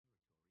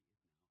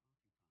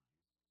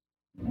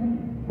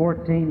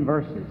14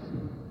 verses.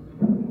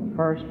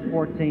 First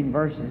 14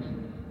 verses.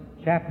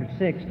 Chapter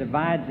 6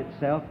 divides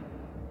itself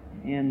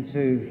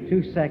into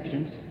two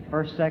sections.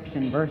 First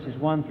section, verses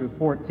 1 through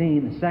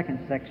 14. The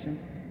second section,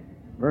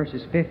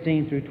 verses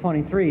 15 through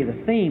 23.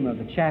 The theme of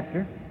the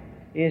chapter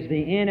is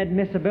the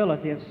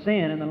inadmissibility of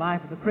sin in the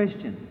life of the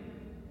Christian,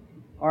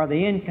 or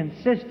the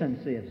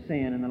inconsistency of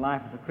sin in the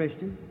life of the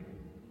Christian.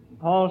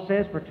 Paul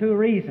says for two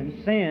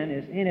reasons sin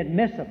is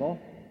inadmissible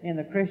in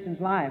the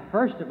Christian's life.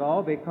 First of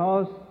all,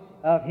 because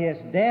of his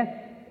death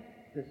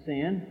to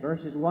sin,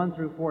 verses 1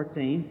 through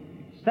 14.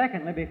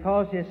 Secondly,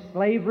 because his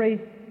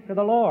slavery to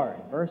the Lord,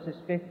 verses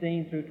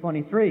 15 through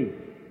 23.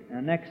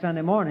 Now, next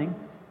Sunday morning,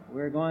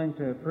 we're going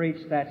to preach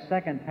that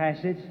second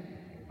passage.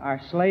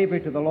 Our slavery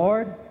to the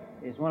Lord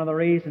is one of the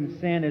reasons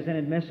sin is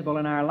inadmissible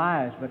in our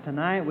lives. But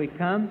tonight we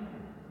come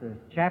to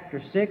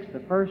chapter 6,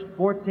 the first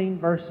 14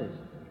 verses.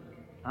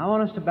 I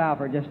want us to bow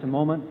for just a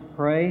moment,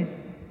 pray.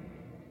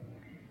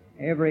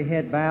 Every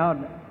head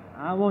bowed.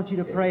 I want you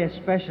to pray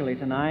especially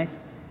tonight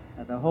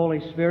that the Holy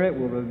Spirit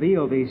will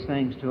reveal these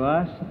things to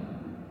us.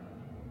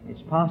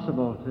 It's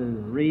possible to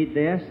read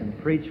this and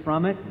preach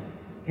from it,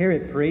 hear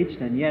it preached,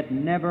 and yet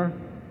never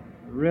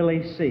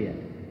really see it.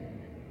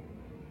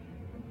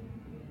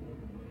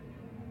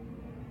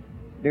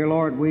 Dear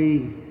Lord,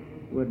 we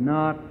would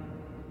not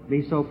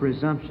be so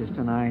presumptuous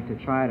tonight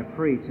to try to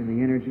preach in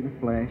the energy of the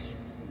flesh,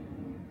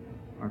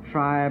 or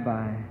try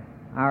by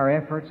our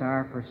efforts,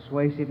 our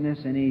persuasiveness,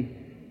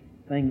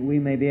 anything we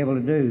may be able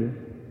to do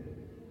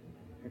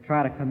to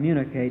try to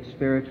communicate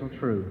spiritual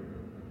truth.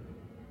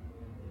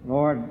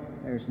 Lord,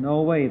 there's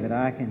no way that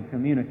I can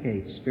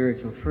communicate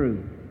spiritual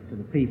truth to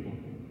the people.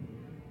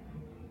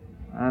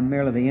 I'm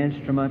merely the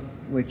instrument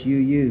which you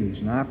use,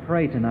 and I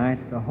pray tonight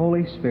that the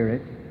Holy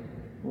Spirit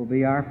will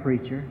be our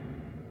preacher.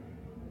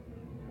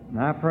 And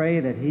I pray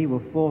that He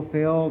will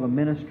fulfill the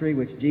ministry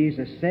which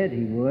Jesus said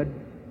He would.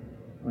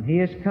 When He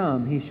has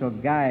come, He shall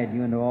guide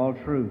you into all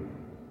truth.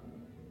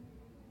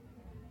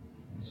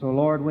 So,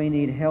 Lord, we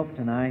need help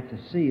tonight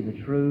to see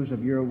the truths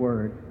of your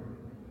Word.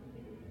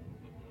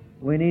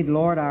 We need,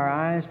 Lord, our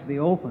eyes to be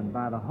opened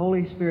by the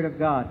Holy Spirit of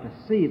God to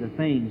see the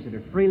things that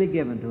are freely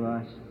given to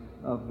us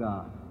of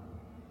God.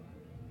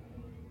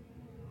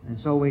 And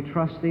so we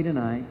trust Thee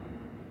tonight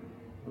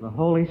for the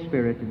Holy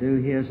Spirit to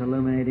do His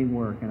illuminating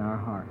work in our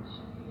hearts.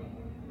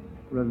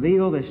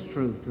 Reveal this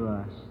truth to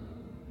us.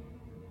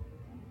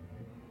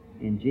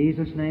 In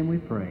Jesus' name we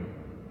pray.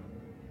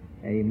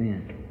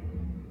 Amen.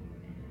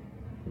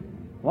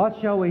 What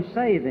shall we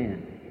say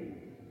then?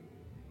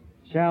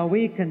 Shall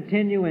we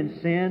continue in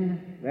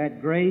sin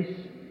that grace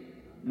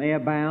may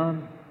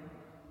abound?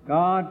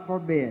 God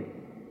forbid.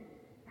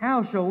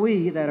 How shall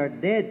we that are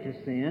dead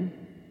to sin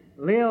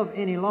live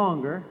any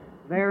longer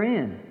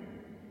therein?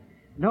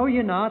 Know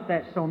ye not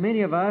that so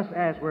many of us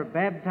as were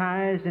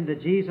baptized into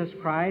Jesus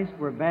Christ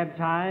were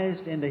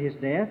baptized into His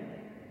death?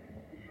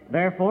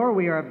 Therefore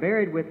we are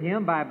buried with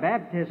Him by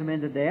baptism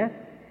into death,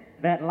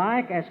 that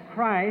like as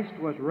Christ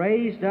was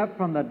raised up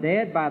from the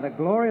dead by the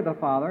glory of the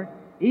Father,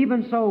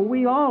 even so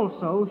we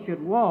also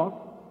should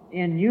walk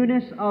in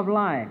newness of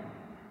life.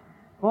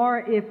 For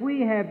if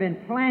we have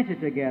been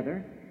planted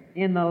together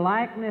in the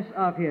likeness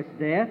of His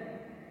death,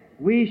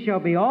 we shall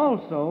be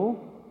also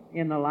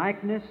in the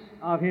likeness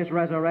of His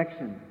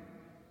resurrection.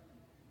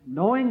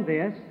 Knowing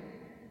this,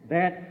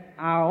 that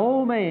our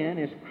old man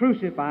is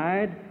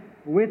crucified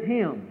with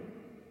Him,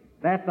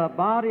 that the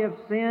body of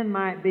sin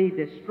might be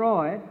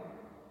destroyed,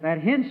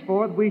 that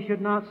henceforth we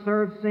should not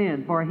serve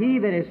sin. For he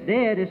that is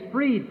dead is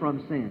freed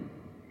from sin.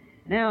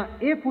 Now,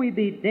 if we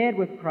be dead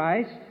with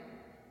Christ,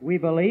 we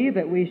believe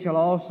that we shall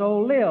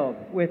also live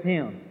with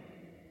Him,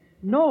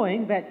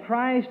 knowing that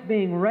Christ,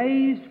 being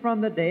raised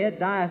from the dead,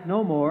 dieth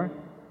no more,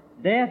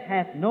 death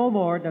hath no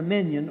more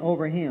dominion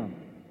over Him.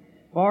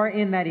 For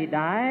in that He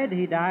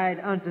died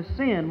unto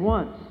sin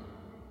once,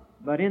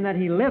 but in that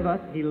He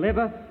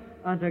liveth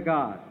unto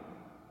God.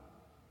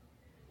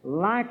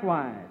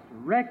 Likewise,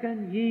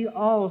 reckon ye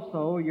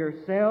also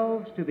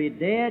yourselves to be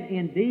dead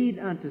indeed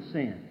unto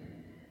sin,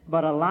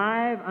 but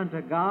alive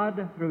unto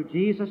God through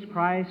Jesus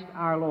Christ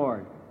our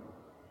Lord.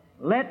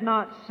 Let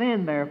not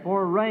sin,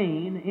 therefore,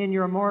 reign in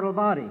your mortal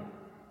body,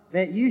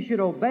 that you should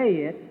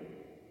obey it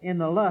in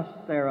the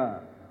lust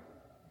thereof.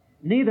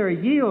 Neither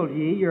yield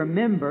ye your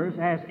members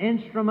as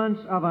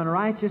instruments of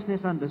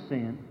unrighteousness unto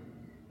sin,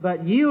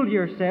 but yield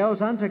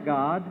yourselves unto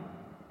God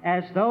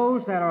as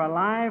those that are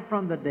alive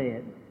from the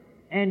dead,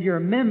 and your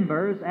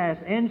members as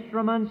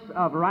instruments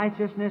of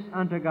righteousness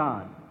unto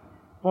God.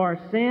 For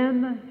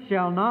sin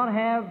shall not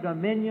have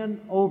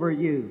dominion over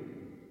you,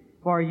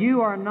 for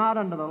you are not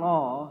under the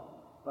law,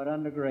 but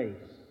under grace.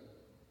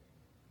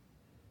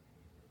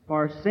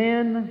 For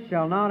sin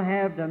shall not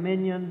have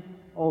dominion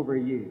over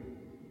you.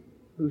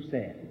 Who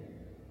said?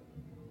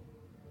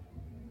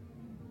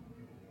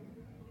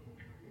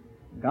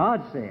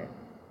 God said.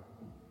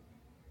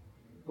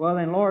 Well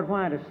then, Lord,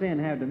 why does sin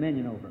have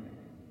dominion over me?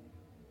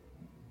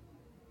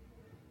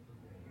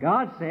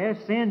 God says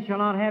sin shall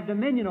not have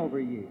dominion over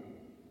you.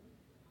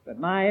 But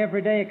my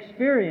everyday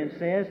experience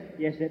says,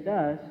 yes, it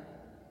does.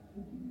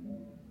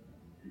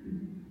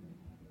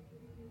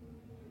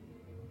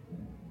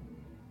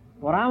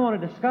 What I want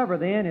to discover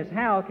then is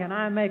how can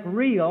I make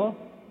real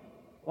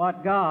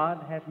what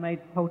God has made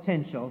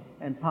potential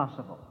and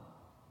possible.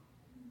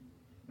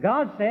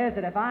 God says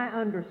that if I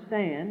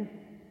understand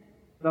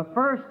the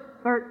first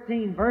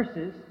 13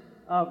 verses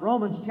of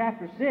Romans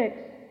chapter 6,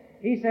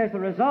 He says the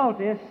result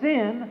is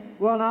sin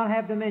will not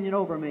have dominion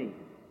over me.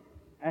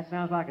 That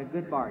sounds like a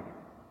good bargain.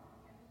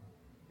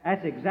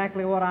 That's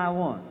exactly what I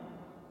want.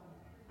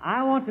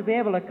 I want to be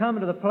able to come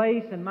to the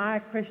place in my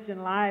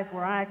Christian life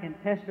where I can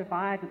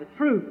testify to the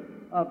truth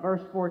of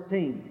verse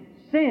 14.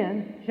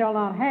 Sin shall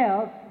not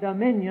have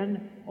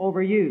dominion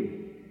over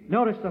you.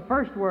 Notice the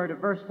first word of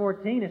verse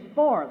 14 is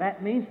for.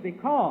 That means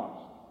because,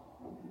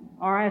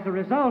 or as a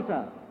result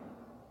of.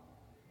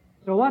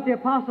 So what the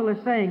apostle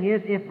is saying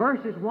is, if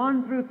verses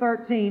 1 through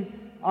 13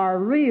 are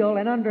real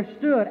and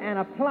understood and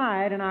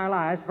applied in our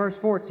lives, verse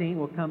 14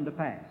 will come to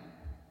pass.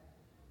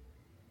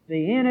 The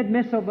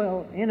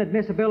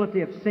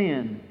inadmissibility of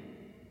sin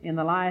in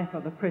the life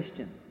of the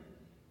Christian.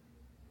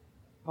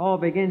 Paul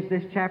begins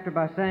this chapter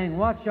by saying,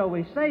 what shall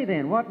we say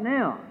then? What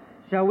now?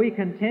 Shall we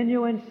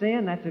continue in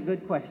sin? That's a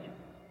good question.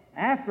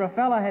 After a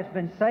fellow has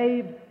been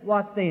saved,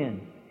 what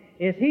then?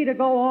 Is he to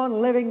go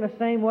on living the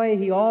same way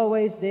he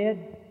always did?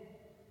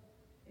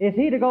 Is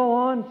he to go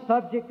on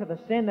subject to the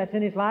sin that's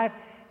in his life?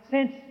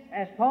 Since,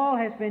 as Paul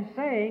has been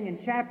saying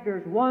in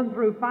chapters 1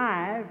 through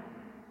 5,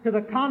 to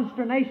the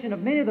consternation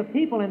of many of the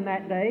people in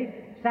that day,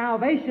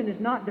 salvation is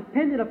not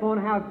dependent upon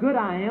how good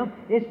I am,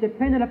 it's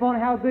dependent upon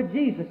how good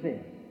Jesus is.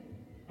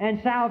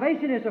 And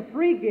salvation is a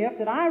free gift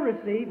that I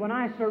receive when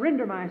I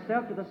surrender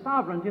myself to the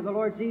sovereignty of the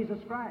Lord Jesus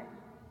Christ.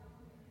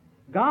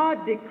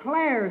 God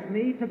declares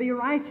me to be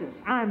righteous.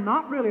 I'm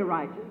not really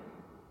righteous,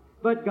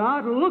 but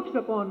God looks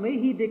upon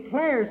me. He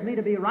declares me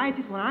to be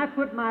righteous when I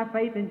put my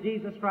faith in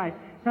Jesus Christ.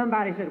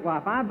 Somebody said, well,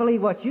 if I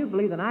believe what you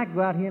believe, then I can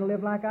go out here and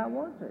live like I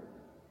want to.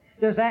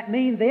 Does that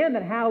mean then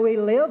that how we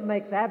live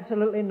makes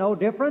absolutely no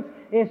difference?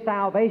 If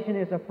salvation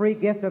is a free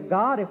gift of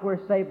God, if we're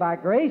saved by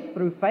grace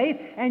through faith,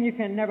 and you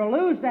can never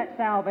lose that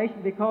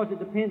salvation because it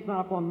depends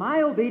not upon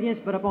my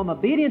obedience but upon the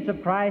obedience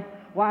of Christ,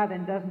 why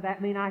then doesn't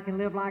that mean I can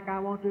live like I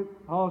want to?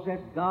 Paul says,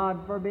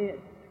 God forbid.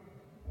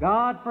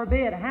 God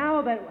forbid.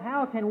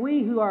 How can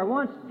we who are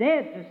once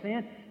dead to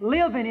sin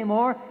live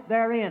anymore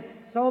therein?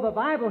 So the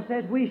Bible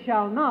says we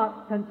shall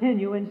not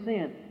continue in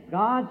sin.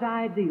 God's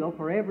ideal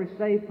for every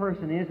saved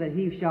person is that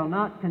he shall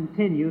not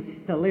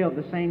continue to live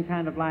the same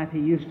kind of life he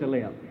used to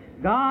live.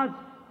 God's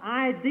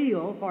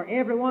ideal for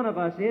every one of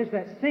us is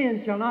that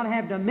sin shall not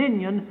have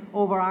dominion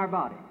over our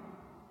body.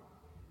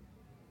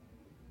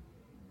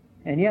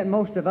 And yet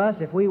most of us,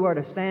 if we were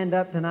to stand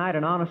up tonight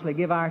and honestly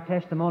give our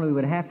testimony, we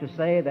would have to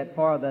say that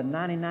for the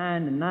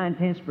 99 and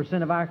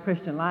 9/10% of our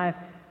Christian life,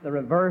 the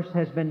reverse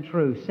has been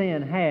true.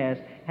 Sin has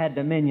had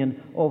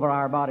dominion over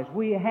our bodies.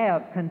 We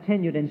have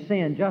continued in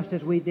sin just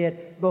as we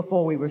did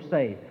before we were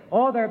saved.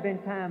 Oh, there have been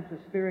times of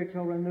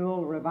spiritual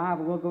renewal,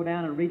 revival. We'll go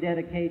down and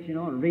rededicate,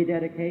 and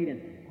rededicate,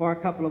 and for a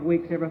couple of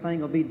weeks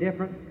everything will be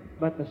different.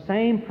 But the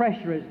same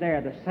pressure is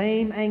there, the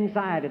same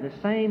anxiety, the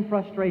same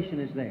frustration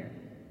is there.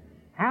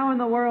 How in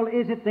the world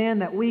is it then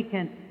that we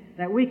can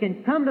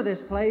come to this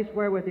place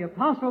where with the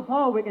Apostle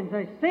Paul we can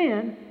say,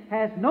 sin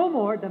has no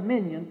more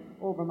dominion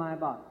over my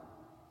body?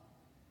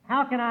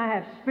 How can I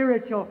have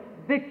spiritual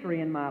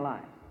victory in my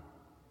life?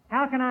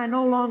 How can I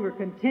no longer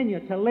continue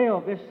to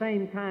live this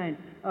same kind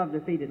of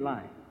defeated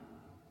life?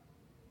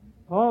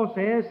 Paul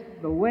says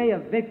the way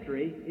of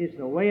victory is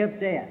the way of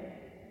death.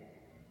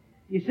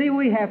 You see,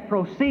 we have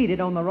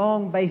proceeded on the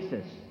wrong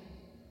basis.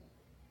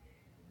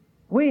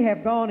 We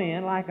have gone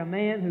in like a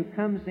man who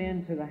comes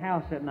into the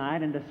house at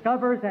night and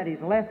discovers that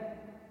he's left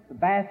the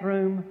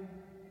bathtub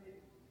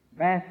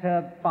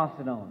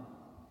faucet on.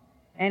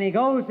 And he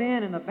goes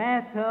in and the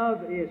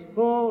bathtub is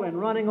full and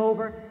running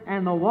over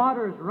and the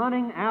water is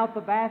running out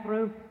the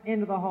bathroom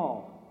into the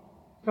hall.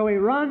 So he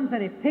runs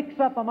and he picks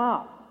up a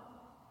mop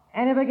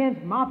and he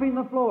begins mopping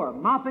the floor,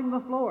 mopping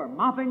the floor,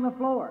 mopping the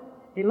floor.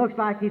 He looks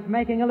like he's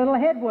making a little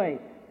headway.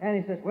 And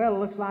he says, well, it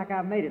looks like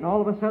I've made it. And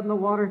all of a sudden the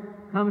water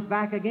comes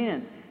back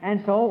again.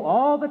 And so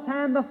all the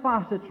time the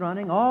faucet's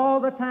running, all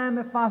the time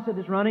the faucet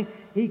is running,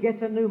 he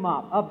gets a new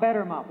mop, a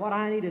better mop. What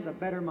I need is a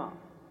better mop.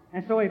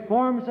 And so he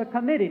forms a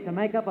committee to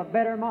make up a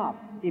better mop.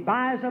 He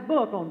buys a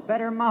book on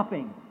better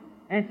mopping.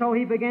 And so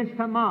he begins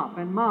to mop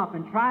and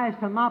tries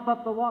to mop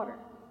up the water.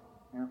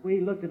 Now, if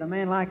we looked at a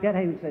man like that,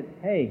 he would say,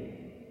 hey,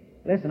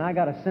 listen, I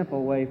got a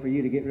simple way for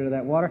you to get rid of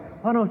that water.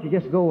 Why don't you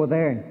just go over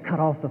there and cut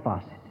off the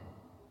faucet?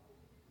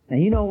 Now,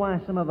 you know why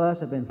some of us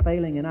have been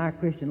failing in our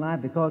Christian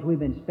life? Because we've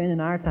been spending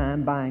our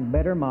time buying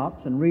better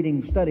mops and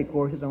reading study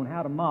courses on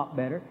how to mop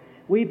better.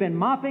 We've been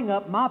mopping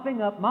up,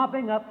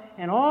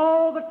 and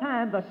all the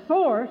time the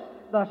source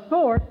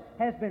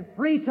has been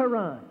free to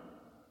run.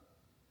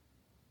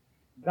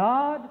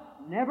 God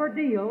never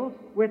deals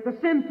with the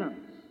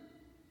symptoms.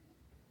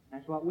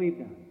 That's what we've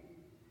done.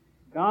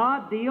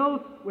 God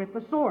deals with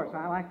the source.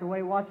 I like the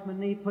way Watchman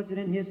Nee puts it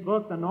in his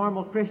book, The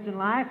Normal Christian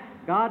Life.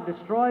 God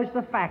destroys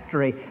the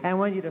factory, and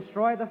when you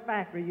destroy the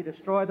factory, you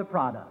destroy the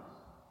products.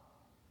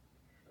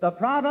 The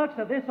products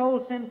of this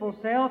old sinful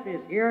self is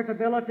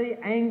irritability,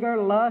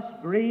 anger, lust,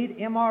 greed,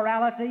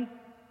 immorality.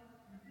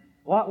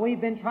 What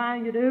we've been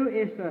trying to do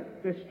is to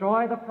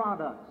destroy the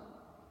products.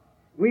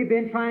 We've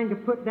been trying to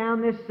put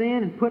down this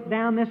sin and put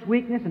down this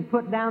weakness and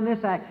put down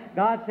this act.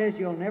 God says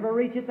you'll never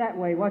reach it that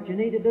way. What you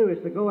need to do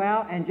is to go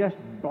out and just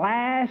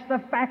blast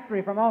the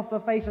factory from off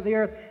the face of the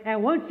earth.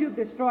 And once you've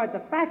destroyed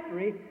the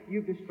factory,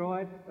 you've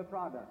destroyed the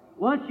product.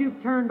 Once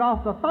you've turned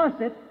off the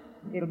faucet,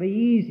 it'll be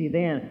easy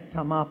then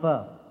to mop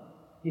up.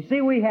 You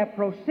see, we have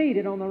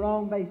proceeded on the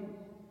wrong basis.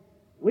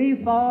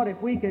 We thought if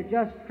we could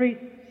just treat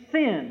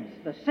sins,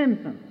 the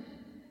symptoms,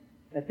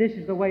 that this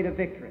is the way to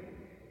victory.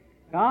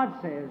 God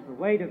says the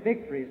way to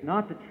victory is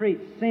not to treat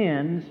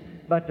sins,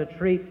 but to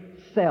treat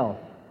self,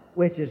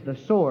 which is the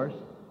source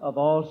of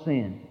all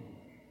sin.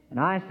 And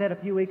I said a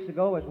few weeks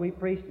ago, as we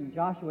preached in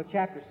Joshua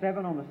chapter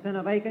 7 on the sin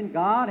of Achan,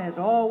 God has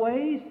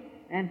always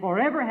and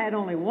forever had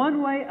only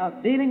one way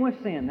of dealing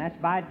with sin.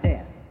 That's by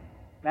death.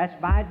 That's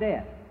by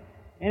death.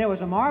 And it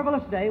was a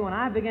marvelous day when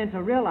I began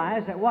to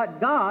realize that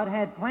what God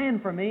had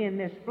planned for me in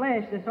this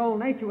flesh, this old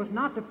nature, was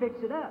not to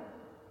fix it up.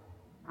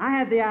 I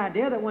had the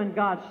idea that when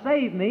God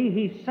saved me,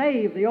 He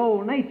saved the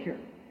old nature.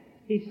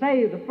 He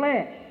saved the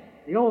flesh,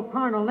 the old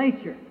carnal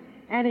nature,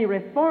 and He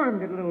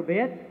reformed it a little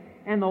bit.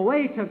 And the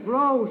way to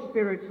grow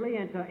spiritually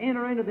and to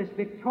enter into this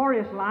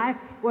victorious life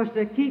was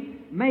to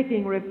keep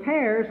making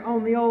repairs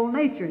on the old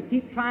nature and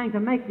keep trying to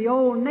make the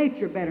old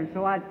nature better. And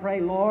so I'd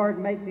pray,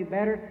 Lord, make me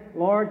better.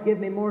 Lord, give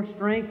me more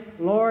strength.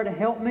 Lord,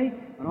 help me.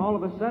 And all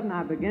of a sudden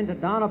I began to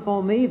dawn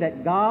upon me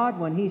that God,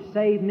 when He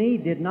saved me,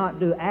 did not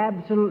do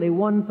absolutely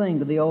one thing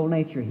to the old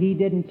nature. He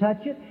didn't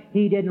touch it.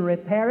 He didn't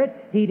repair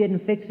it. He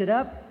didn't fix it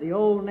up. The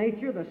old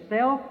nature, the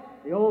self,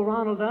 the old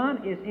Ronald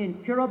Dunn is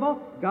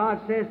incurable. God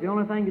says the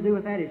only thing to do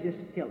with that is just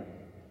to kill it.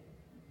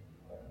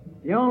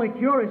 The only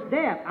cure is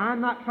death.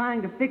 I'm not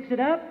trying to fix it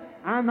up.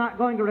 I'm not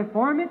going to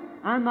reform it.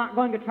 I'm not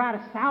going to try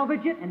to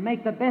salvage it and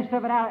make the best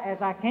of it out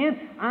as I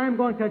can. I'm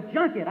going to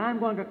junk it. I'm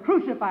going to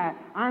crucify it.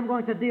 I'm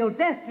going to deal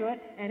death to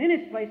it. And in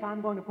its place,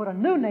 I'm going to put a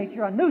new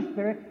nature, a new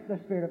spirit, the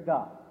Spirit of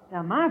God.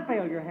 Now, my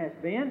failure has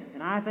been,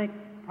 and I think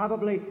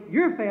probably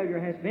your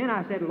failure has been,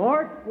 I said,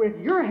 Lord, with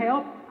your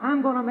help,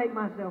 I'm going to make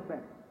myself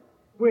better.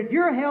 With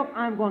your help,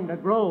 I'm going to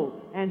grow.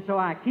 And so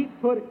I keep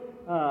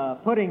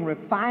putting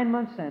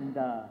refinements and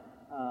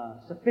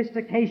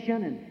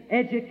sophistication and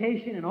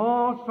education and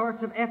all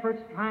sorts of efforts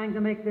trying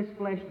to make this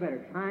flesh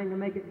better, trying to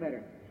make it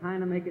better, trying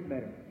to make it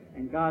better.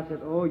 And God says,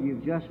 oh,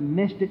 you've just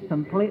missed it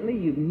completely.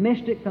 You've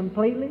missed it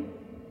completely.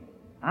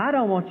 I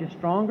don't want you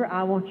stronger.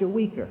 I want you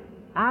weaker.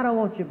 I don't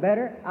want you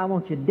better. I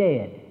want you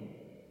dead.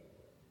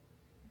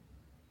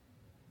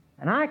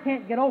 And I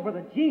can't get over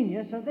the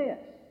genius of this.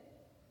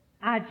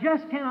 I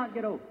just cannot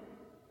get over it.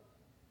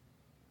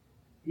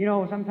 You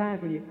know,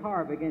 sometimes when your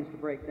car begins to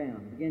break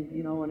down,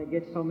 when it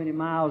gets so many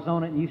miles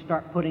on it and you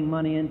start putting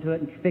money into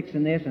it and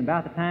fixing this, and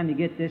about the time you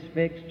get this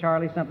fixed,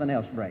 Charlie, something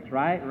else breaks,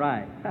 right?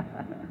 Right.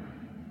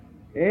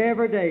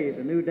 Every day is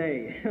a new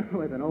day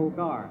with an old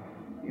car,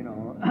 you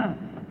know.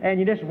 And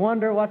you just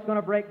wonder what's going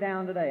to break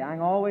down today. I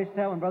can always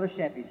tell when Brother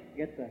Sheppy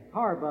gets the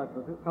car bug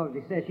because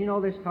he says, you know,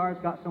 this car's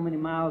got so many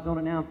miles on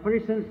it now,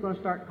 pretty soon it's going to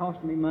start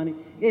costing me money.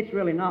 It's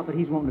really not, but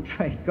he's wanting to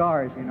trade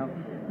cars, you know.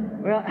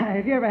 Well,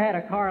 have you ever had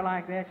a car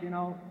like that, you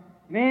know?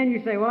 Man,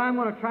 you say, well, I'm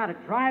going to try to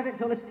drive it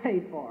till it's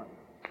paid for.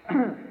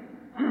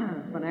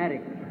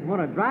 Fanatic. I'm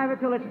going to drive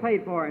it till it's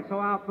paid for. And so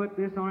I'll put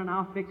this on and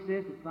I'll fix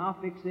this and I'll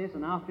fix this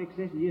and I'll fix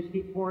this. And you just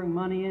keep pouring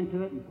money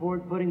into it and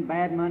putting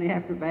bad money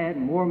after bad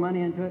and more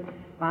money into it.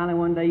 Finally,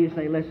 one day you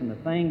say, listen, the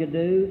thing to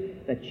do,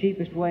 the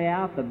cheapest way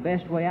out, the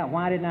best way out,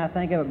 why didn't I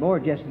think of it?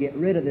 Lord, just get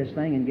rid of this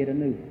thing and get a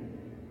new one.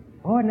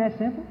 Oh, isn't that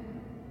simple?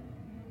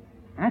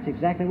 That's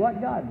exactly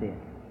what God did.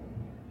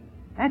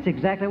 That's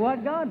exactly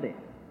what God did.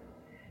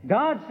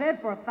 God said,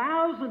 for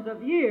thousands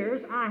of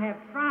years I have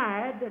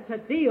tried to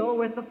deal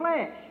with the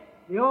flesh,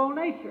 the old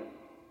nature.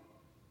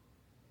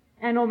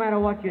 And no matter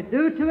what you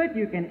do to it,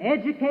 you can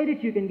educate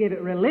it, you can give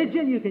it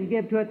religion, you can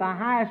give to it the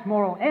highest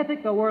moral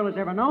ethic the world has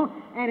ever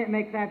known, and it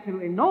makes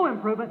absolutely no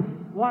improvement.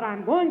 What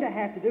I'm going to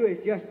have to do is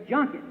just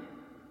junk it.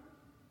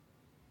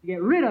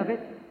 Get rid of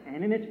it,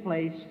 and in its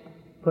place,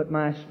 put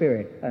my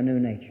spirit, a new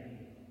nature.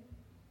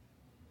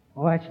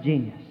 Oh, that's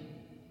genius.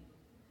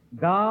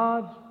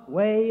 God's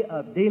way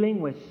of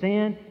dealing with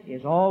sin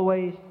is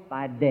always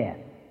by death.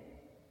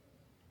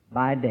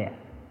 By death.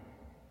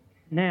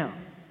 Now,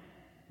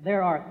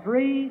 there are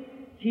three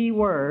key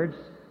words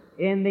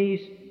in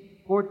these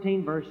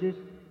 14 verses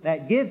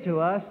that give to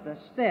us the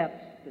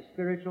steps to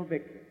spiritual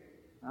victory.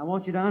 I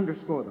want you to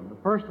underscore them.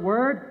 The first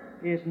word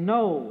is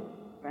know,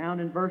 found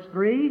in verse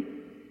 3,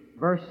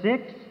 verse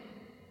 6,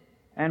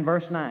 and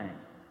verse 9.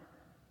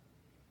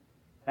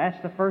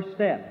 That's the first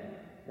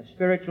step to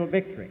spiritual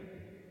victory.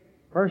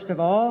 First of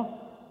all,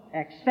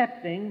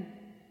 accepting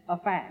a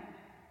fact.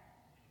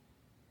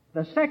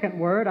 The second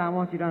word I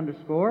want you to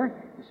underscore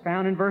is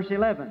found in verse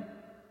 11.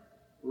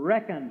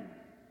 Reckon.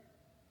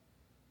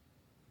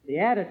 The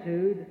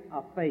attitude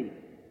of faith.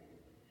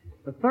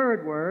 The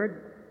third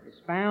word is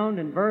found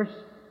in verse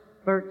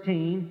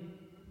 13.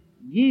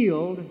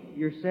 yield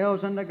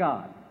yourselves unto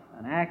God,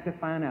 an act of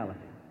finality.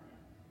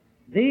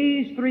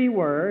 These three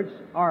words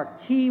are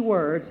key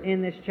words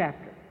in this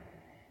chapter,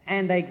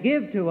 and they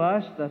give to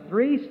us the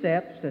three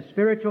steps to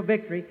spiritual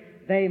victory.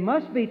 They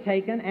must be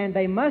taken, and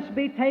they must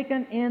be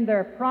taken in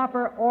their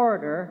proper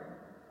order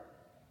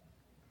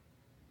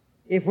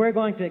if we're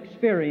going to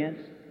experience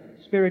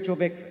spiritual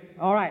victory.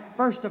 All right,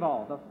 first of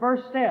all, the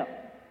first step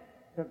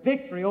to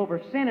victory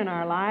over sin in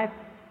our life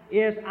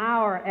is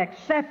our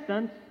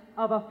acceptance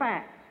of a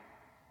fact.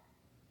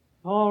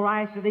 Paul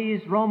writes to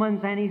these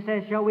Romans and he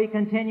says, shall we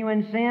continue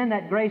in sin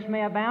that grace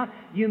may abound?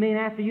 You mean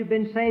after you've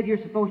been saved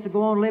you're supposed to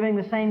go on living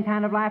the same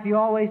kind of life you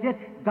always did?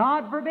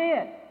 God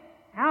forbid.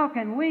 How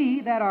can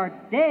we that are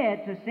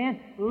dead to sin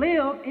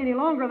live any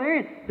longer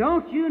therein?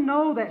 Don't you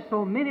know that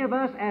so many of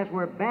us, as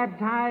we're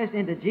baptized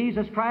into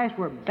Jesus Christ,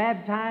 we're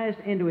baptized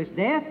into His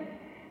death?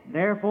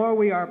 Therefore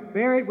we are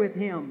buried with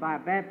Him by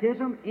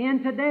baptism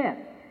into death,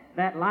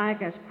 that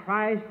like as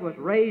Christ was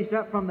raised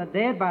up from the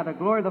dead by the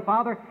glory of the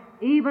Father,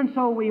 even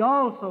so we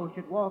also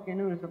should walk in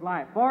newness of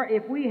life. For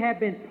if we have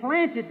been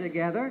planted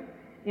together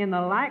in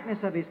the likeness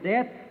of His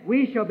death,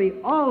 we shall be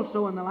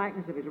also in the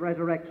likeness of His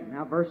resurrection.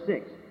 Now verse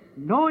 6.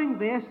 Knowing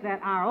this,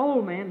 that our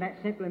old man, that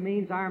simply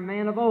means our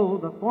man of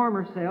old, the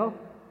former self,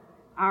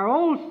 our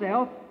old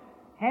self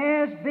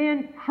has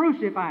been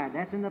crucified,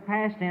 that's in the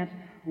past tense,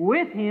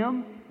 with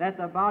Him, that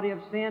the body of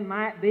sin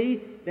might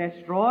be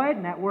destroyed.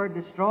 And that word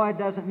destroyed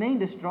doesn't mean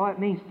destroy, it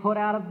means put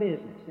out of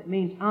business. It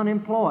means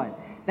unemployed.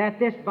 That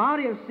this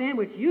body of sin,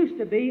 which used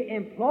to be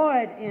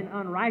employed in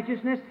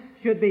unrighteousness,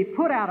 should be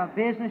put out of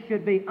business,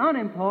 should be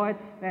unemployed,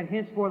 that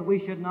henceforth we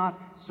should not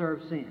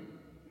serve sin.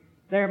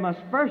 There must,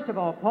 first of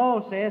all,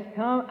 Paul says,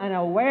 come an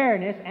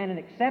awareness and an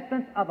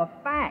acceptance of a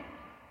fact.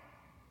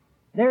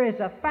 There is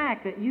a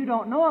fact that you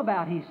don't know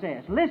about, he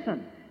says.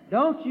 Listen,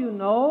 don't you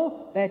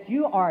know that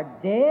you are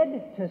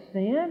dead to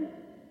sin?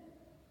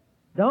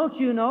 Don't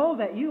you know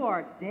that you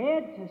are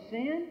dead to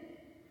sin?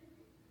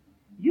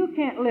 You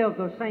can't live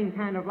the same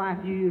kind of life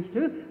you used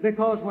to,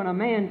 because when a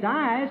man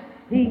dies,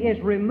 he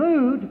is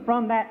removed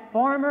from that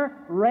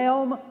former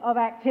realm of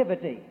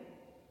activity.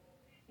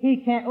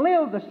 He can't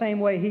live the same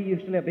way he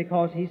used to live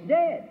because he's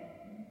dead.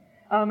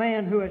 A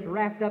man who is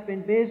wrapped up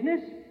in business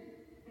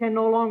can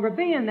no longer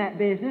be in that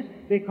business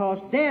because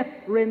death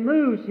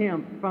removes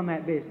him from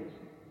that business.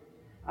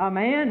 A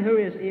man who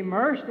is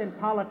immersed in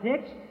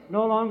politics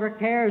no longer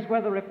cares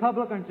whether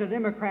Republicans or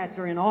Democrats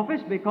are in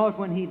office, because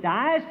when he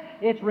dies,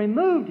 it's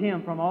removed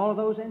him from all of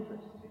those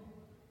interests.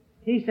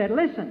 He said,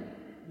 listen,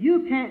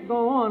 you can't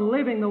go on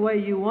living the way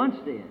you once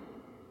did.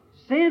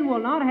 Sin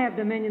will not have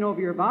dominion over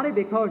your body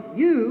because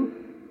you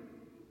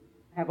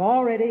have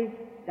already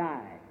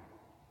died.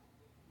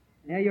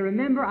 Now you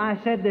remember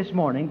I said this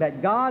morning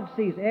that God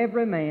sees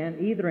every man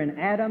either in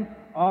Adam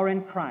or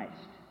in Christ.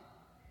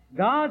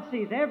 God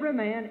sees every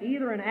man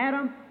either in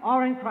Adam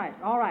or in Christ.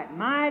 All right,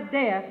 my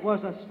death was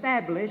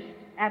established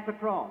at the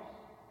cross.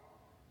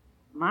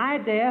 My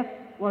death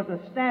was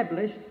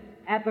established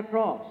at the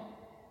cross.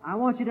 I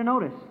want you to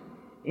notice,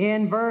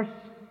 in verse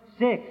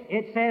 6,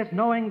 it says,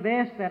 knowing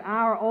this, that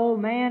our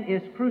old man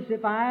is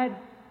crucified.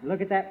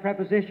 Look at that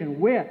preposition,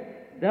 with,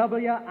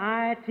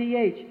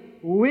 W-I-T-H,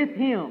 with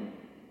Him.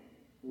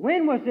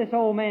 When was this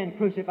old man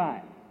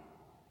crucified?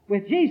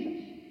 With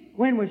Jesus.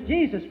 When was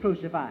Jesus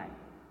crucified?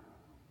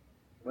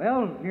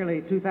 Well,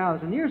 nearly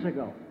 2,000 years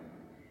ago.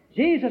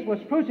 Jesus was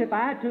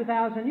crucified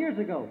 2,000 years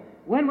ago.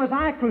 When was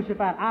I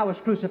crucified? I was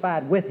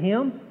crucified with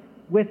Him.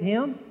 With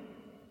Him.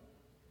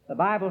 The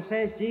Bible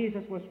says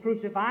Jesus was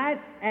crucified,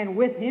 and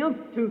with Him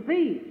 2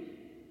 thieves.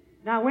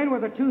 Now, when were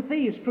the 2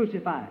 thieves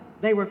crucified?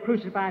 They were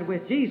crucified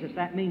with Jesus.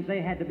 That means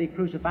they had to be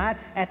crucified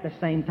at the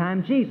same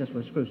time Jesus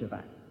was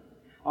crucified.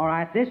 All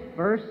right, this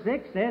verse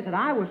 6 says that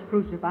I was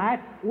crucified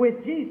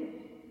with Jesus.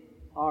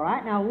 All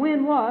right, now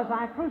when was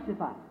I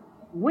crucified?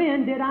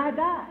 When did I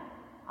die?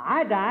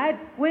 I died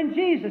when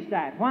Jesus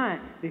died. Why?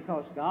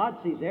 Because God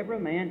sees every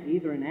man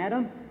either in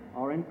Adam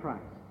or in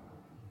Christ.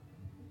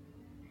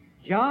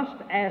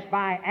 Just as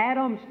by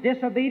Adam's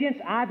disobedience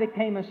I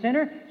became a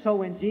sinner, so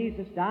when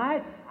Jesus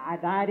died, I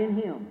died in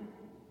Him.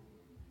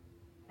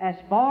 As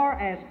far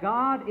as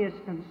God is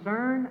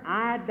concerned,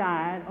 I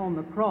died on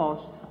the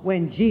cross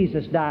when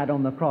Jesus died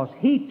on the cross.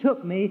 He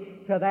took me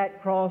to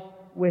that cross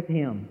with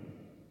Him.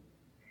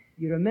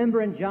 You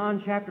remember in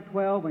John chapter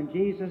 12 when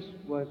Jesus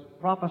was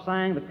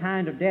prophesying the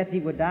kind of death He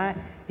would die,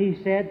 He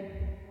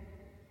said,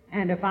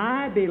 and if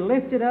I be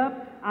lifted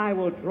up, I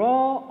will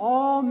draw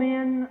all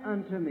men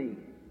unto me.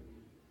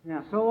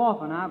 Now, so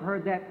often I've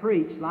heard that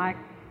preached like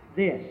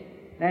this,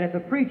 that if the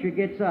preacher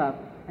gets up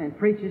and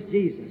preaches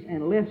Jesus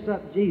and lifts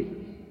up Jesus,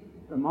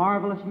 the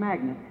marvelous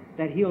magnet,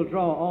 that He'll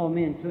draw all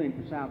men to Him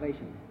for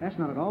salvation. That's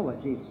not at all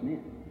what Jesus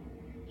meant.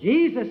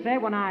 Jesus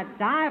said, when I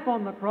die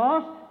upon the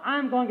cross,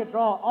 I'm going to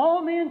draw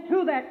all men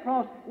to that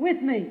cross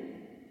with me.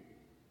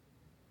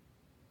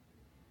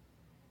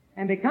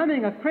 And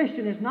becoming a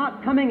Christian is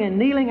not coming and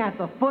kneeling at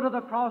the foot of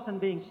the cross and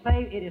being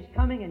saved. It is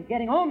coming and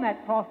getting on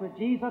that cross with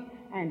Jesus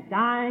and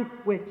dying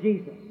with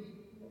Jesus.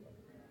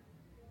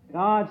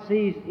 God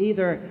sees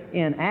either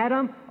in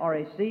Adam or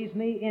He sees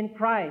me in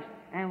Christ.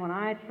 And when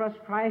I trust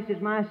Christ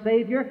as my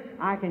Savior,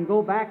 I can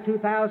go back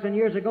 2,000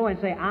 years ago and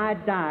say, I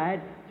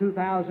died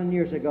 2,000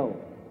 years ago.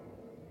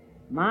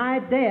 My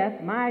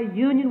death, my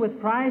union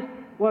with Christ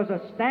was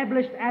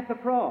established at the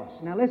cross.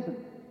 Now listen,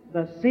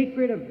 the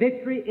secret of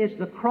victory is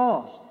the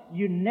cross.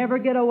 You never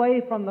get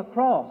away from the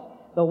cross.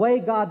 The way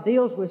God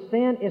deals with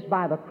sin is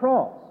by the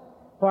cross.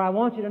 For I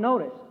want you to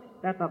notice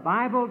that the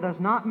Bible does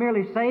not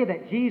merely say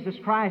that Jesus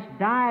Christ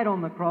died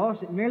on the cross.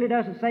 It merely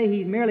doesn't say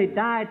He merely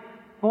died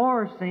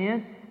for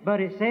sin,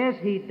 but it says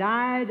He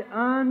died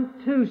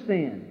unto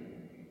sin.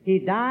 He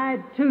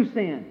died to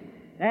sin.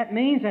 That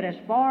means that as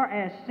far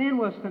as sin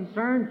was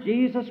concerned,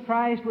 Jesus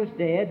Christ was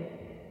dead,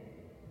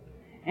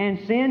 and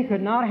sin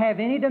could not have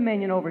any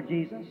dominion over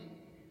Jesus.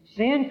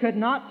 Sin could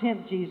not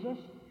tempt Jesus.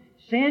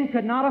 Sin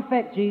could not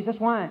affect Jesus.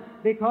 Why?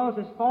 Because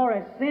as far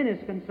as sin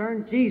is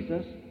concerned,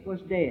 Jesus was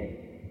dead.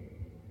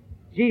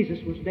 Jesus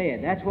was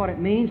dead. That's what it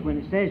means when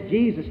it says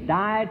Jesus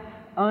died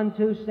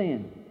unto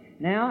sin.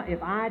 Now,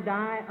 if I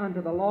die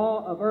under the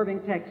law of Irving,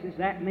 Texas,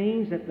 that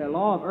means that the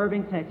law of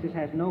Irving, Texas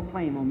has no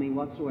claim on me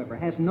whatsoever,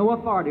 has no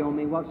authority on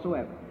me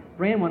whatsoever.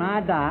 Friend, when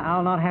I die,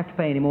 I'll not have to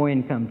pay any more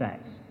income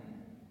tax.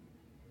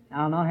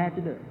 I'll not have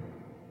to do it.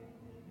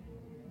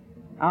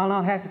 I'll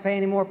not have to pay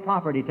any more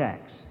property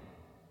tax.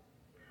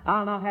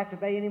 I'll not have to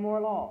pay any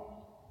more laws.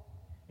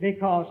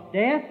 Because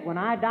death, when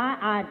I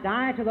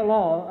die to the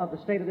law of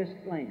the state of this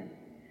land.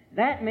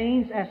 That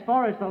means, as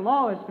far as the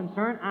law is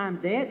concerned, I'm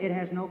dead. It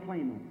has no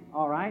claim on me.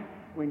 All right?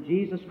 When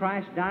Jesus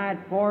Christ died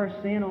for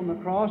sin on the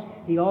cross,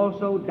 He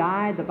also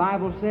died, the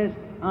Bible says,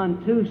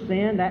 unto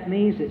sin. That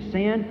means that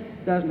sin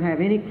doesn't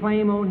have any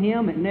claim on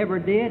Him. It never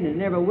did, and it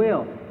never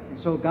will.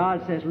 And so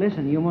God says,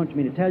 listen, you want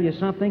me to tell you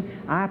something?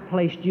 I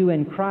placed you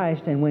in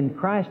Christ, and when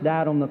Christ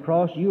died on the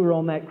cross, you were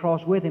on that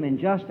cross with Him. And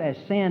just as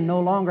sin no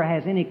longer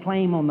has any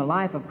claim on the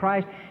life of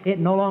Christ, it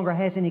no longer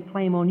has any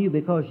claim on you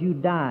because you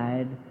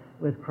died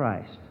with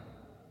Christ.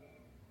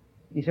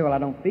 You say, well, I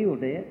don't feel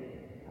dead.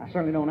 I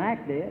certainly don't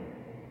act dead.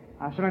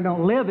 I certainly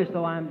don't live as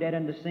though I'm dead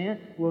unto sin.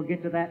 We'll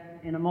get to that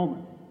in a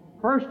moment.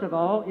 First of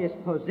all is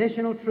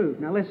positional truth.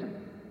 Now listen,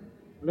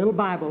 a little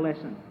Bible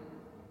lesson.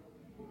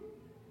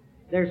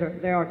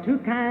 There are two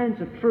kinds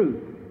of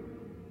truth.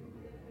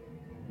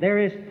 There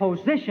is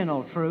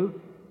positional truth,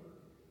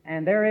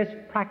 and there is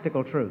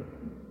practical truth.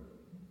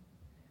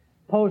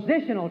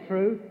 Positional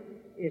truth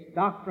is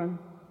doctrine.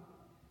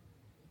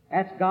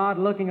 That's God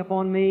looking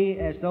upon me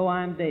as though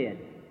I'm dead.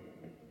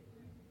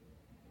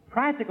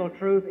 Practical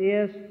truth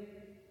is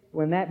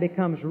when that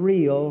becomes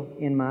real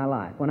in my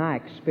life, when I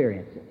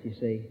experience it, you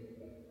see.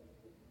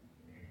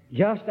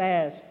 Just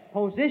as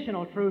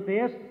positional truth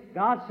is,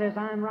 God says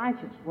I'm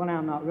righteous. Well,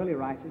 I'm not really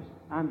righteous.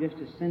 I'm just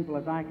as sinful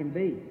as I can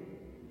be.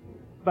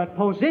 But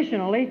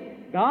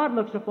positionally, God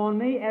looks upon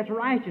me as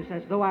righteous,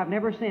 as though I've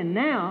never sinned.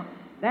 Now,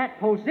 that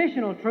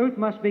positional truth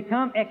must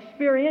become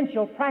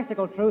experiential,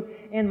 practical truth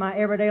in my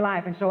everyday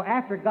life. And so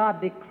after God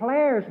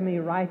declares me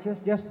righteous,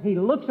 just He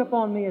looks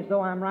upon me as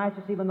though I'm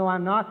righteous, even though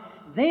I'm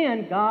not,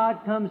 then God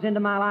comes into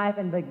my life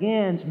and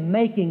begins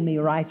making me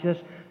righteous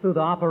through the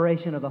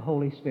operation of the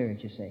Holy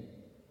Spirit, you see.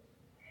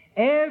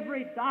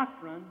 Every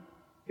doctrine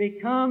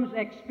becomes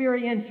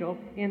experiential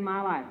in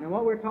my life. Now,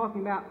 what we're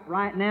talking about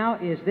right now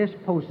is this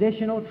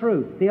positional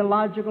truth,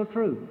 theological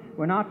truth.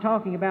 We're not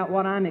talking about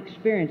what I'm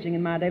experiencing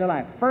in my daily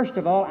life. First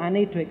of all, I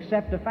need to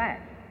accept the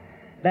fact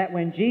that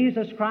when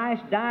Jesus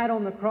Christ died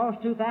on the cross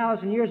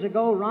 2,000 years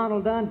ago,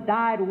 Ronald Dunn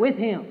died with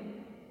Him.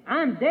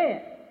 I'm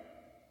dead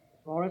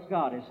as far as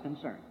God is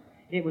concerned.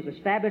 It was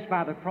established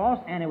by the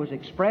cross, and it was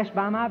expressed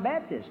by my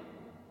baptism.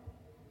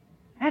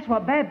 That's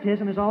what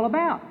baptism is all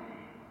about.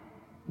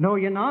 Know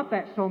you not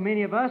that so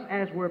many of us,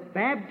 as we're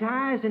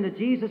baptized into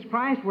Jesus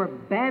Christ, we're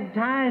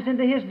baptized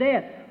into His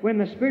death. When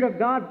the Spirit of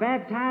God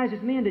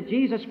baptizes me into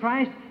Jesus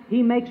Christ,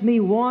 He makes me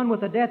one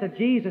with the death of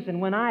Jesus. And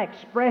when I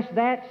express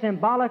that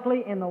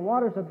symbolically in the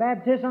waters of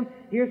baptism,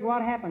 here's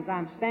what happens.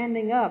 I'm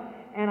standing up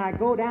and I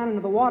go down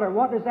into the water.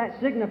 What does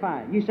that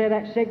signify? You say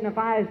that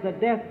signifies the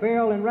death,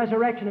 burial, and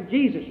resurrection of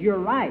Jesus. You're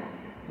right.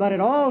 But it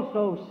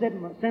also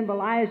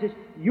symbolizes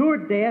your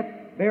death,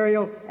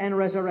 burial, and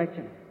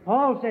resurrection.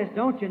 Paul says,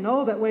 don't you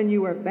know that when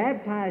you were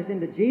baptized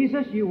into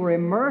Jesus, you were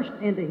immersed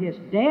into His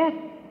death?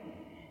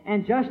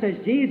 And just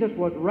as Jesus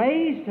was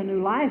raised to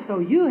new life, so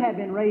you have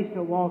been raised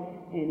to walk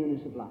in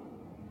newness of life.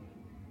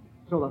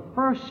 So the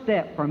first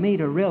step for me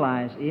to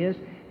realize is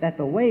that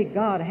the way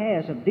God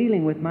has of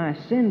dealing with my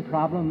sin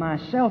problem, my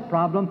self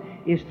problem,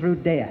 is through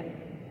death.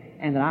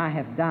 And that I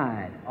have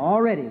died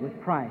already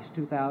with Christ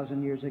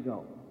 2,000 years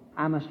ago.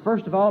 I must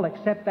first of all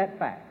accept that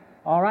fact.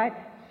 All right?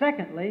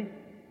 Secondly,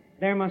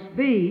 there must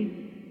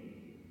be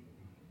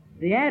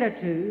the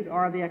attitude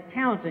or the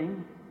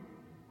accounting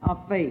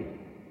of faith.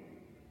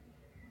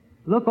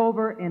 Look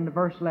over in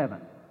verse 11.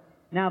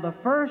 Now, the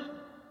first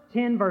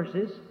 10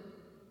 verses,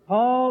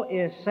 Paul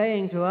is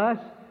saying to us,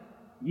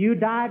 you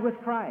died with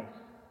Christ.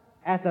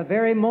 At the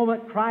very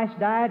moment Christ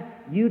died,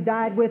 you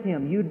died with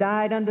Him. You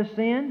died unto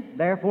sin,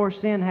 therefore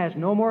sin has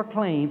no more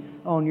claim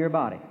on your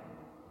body.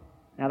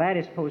 Now that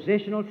is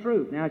positional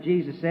truth. Now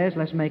Jesus says,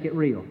 let's make it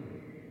real.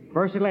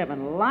 Verse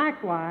 11,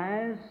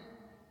 likewise,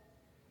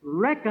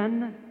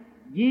 reckon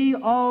ye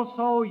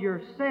also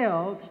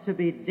yourselves to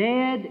be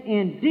dead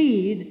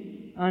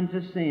indeed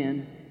unto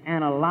sin,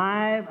 and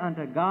alive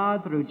unto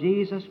God through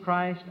Jesus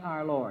Christ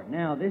our Lord.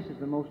 Now, this is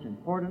the most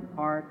important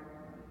part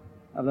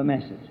of the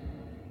message.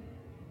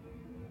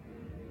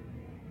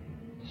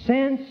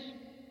 Since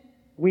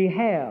we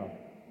have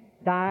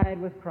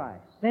died with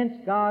Christ, since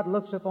God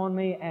looks upon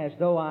me as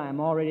though I am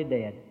already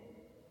dead,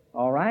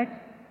 all right,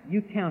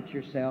 you count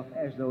yourself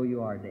as though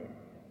you are dead.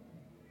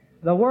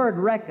 The word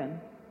reckon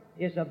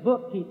is a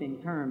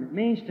bookkeeping term. It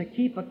means to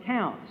keep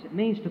accounts. It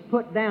means to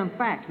put down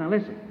facts. Now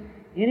listen,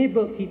 any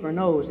bookkeeper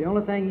knows the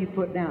only thing you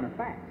put down are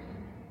facts.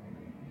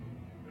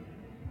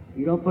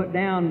 You don't put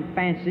down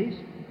fancies.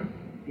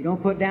 You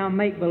don't put down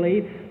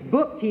make-believe.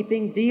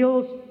 Bookkeeping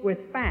deals with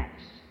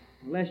facts,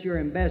 unless you're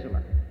an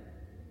embezzler.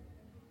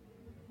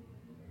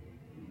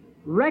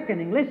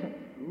 Reckoning, listen,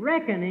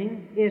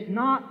 reckoning is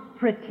not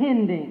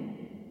pretending.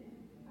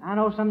 I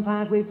know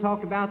sometimes we've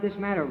talked about this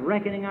matter of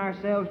reckoning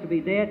ourselves to be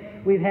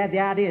dead. We've had the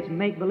idea it's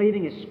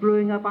make-believing, it's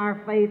screwing up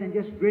our faith and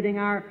just gritting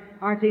our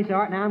teeth. All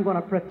right, now I'm going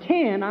to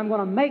pretend, I'm going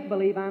to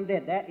make-believe I'm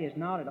dead. That is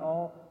not at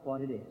all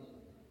what it is.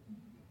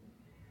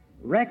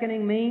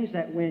 Reckoning means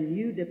that when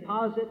you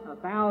deposit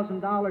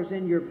 $1,000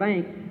 in your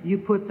bank, you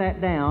put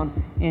that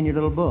down in your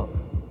little book.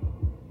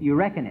 You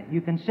reckon it.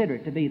 You consider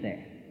it to be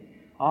there.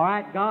 All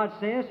right, God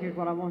says, here's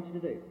what I want you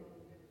to do.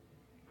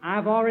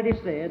 I've already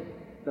said,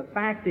 the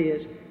fact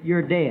is,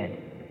 you're dead.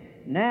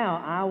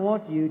 Now, I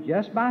want you,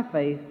 just by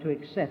faith, to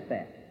accept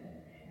that.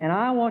 And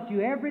I want you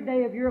every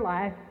day of your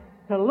life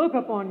to look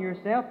upon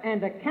yourself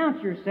and to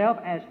count yourself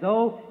as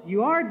though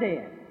you are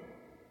dead.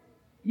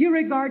 You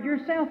regard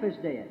yourself as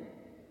dead.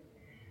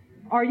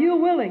 Are you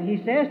willing, he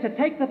says, to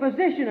take the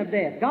position of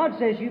death? God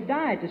says you've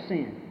died to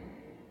sin.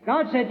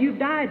 God said you've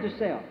died to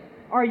self.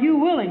 Are you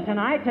willing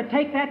tonight to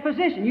take that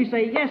position? You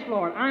say, yes,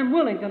 Lord, I'm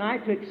willing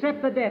tonight to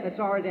accept the death that's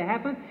already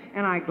happened,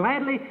 and I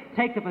gladly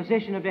take the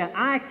position of death.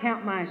 I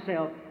count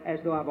myself as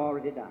though I've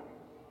already died.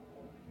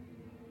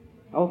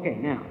 Okay,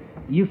 now,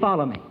 you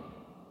follow me.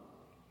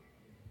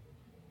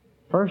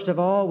 First of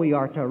all, we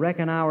are to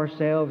reckon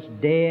ourselves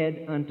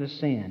dead unto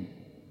sin.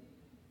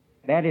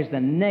 That is the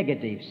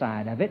negative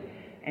side of it,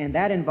 and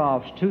that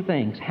involves two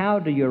things. How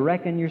do you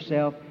reckon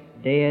yourself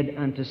dead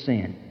unto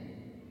sin?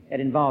 It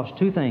involves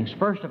two things.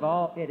 First of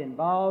all, it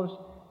involves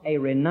a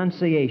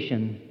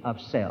renunciation of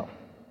self.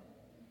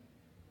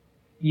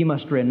 You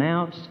must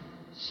renounce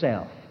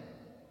self.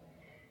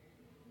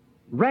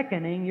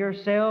 Reckoning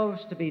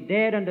yourselves to be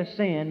dead unto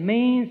sin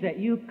means that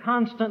you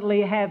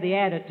constantly have the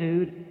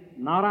attitude,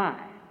 not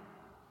I,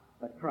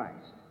 but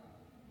Christ.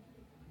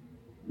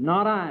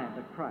 Not I,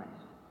 but Christ.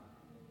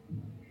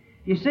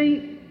 You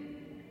see,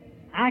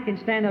 I can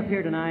stand up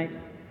here tonight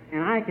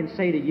and I can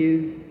say to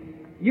you,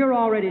 you're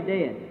already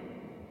dead.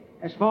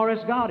 As far as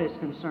God is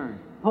concerned.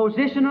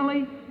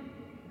 Positionally,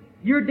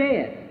 you're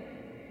dead.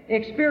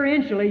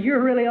 Experientially,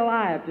 you're really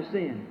alive to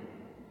sin.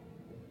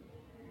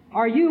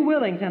 Are you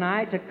willing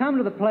tonight to come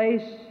to the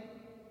place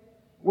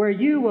where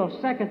you will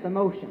second the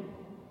motion,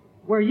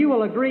 where you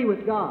will agree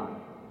with God?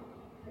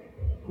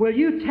 Will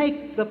you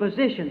take the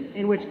position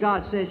in which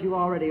God says you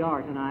already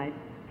are tonight,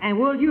 and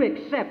will you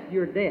accept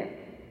your death?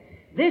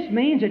 This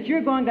means that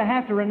you're going to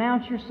have to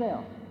renounce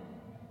yourself.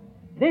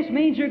 This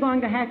means you're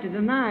going to have to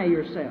deny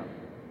yourself.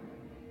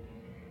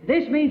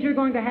 This means you're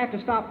going to have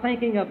to stop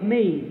thinking of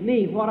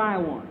me, what I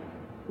want,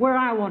 where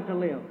I want to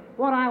live,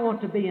 what I want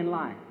to be in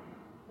life,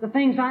 the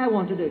things I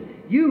want to do.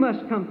 You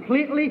must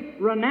completely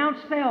renounce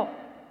self.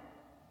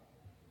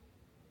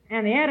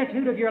 And the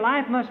attitude of your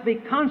life must be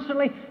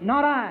constantly,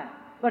 not I,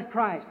 but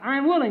Christ.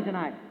 I'm willing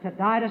tonight to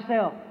die to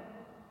self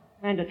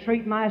and to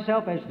treat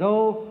myself as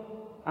though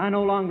I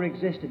no longer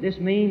existed. This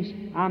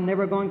means I'm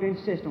never going to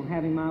insist on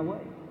having my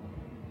way.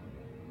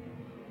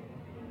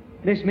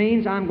 This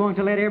means I'm going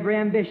to let every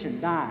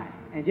ambition die,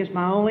 and just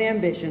my only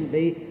ambition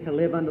be to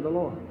live unto the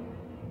Lord.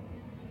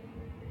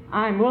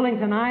 I'm willing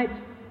tonight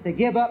to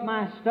give up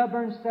my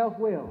stubborn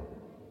self-will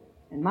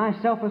and my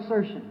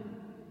self-assertion,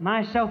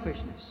 my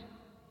selfishness,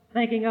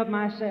 thinking of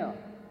myself.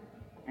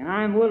 And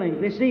I'm willing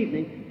this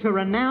evening to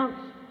renounce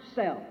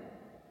self.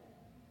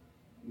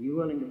 Are you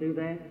willing to do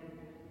that?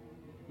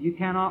 You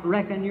cannot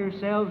reckon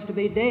yourselves to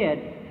be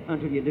dead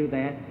until you do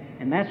that.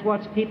 And that's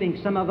what's keeping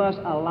some of us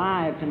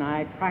alive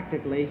tonight,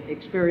 practically,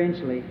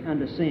 experientially,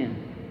 unto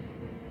sin.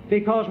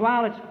 Because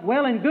while it's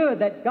well and good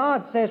that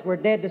God says we're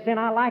dead to sin,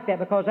 I like that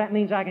because that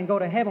means I can go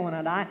to heaven when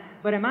I die.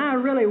 But am I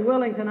really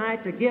willing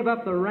tonight to give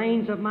up the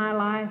reins of my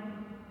life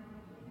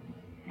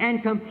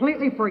and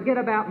completely forget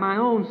about my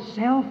own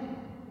self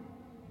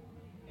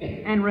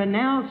and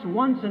renounce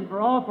once and for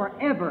all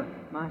forever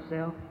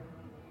myself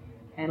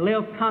and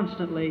live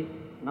constantly,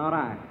 not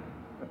I,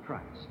 but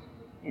Christ?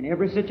 In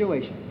every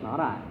situation, not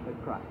I, but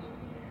Christ.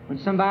 When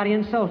somebody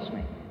insults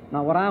me,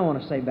 not what I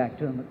want to say back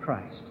to them, but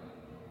Christ.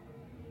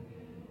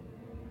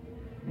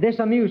 This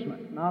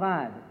amusement, not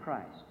I, but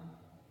Christ.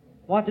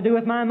 What to do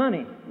with my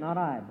money, not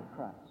I, but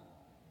Christ.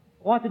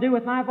 What to do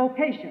with my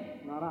vocation?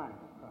 Not I.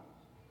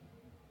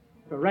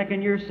 To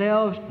reckon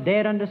yourselves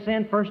dead unto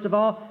sin, first of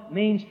all,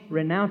 means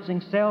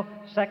renouncing self.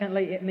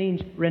 Secondly, it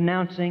means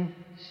renouncing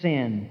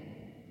sin.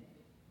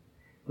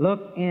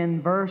 Look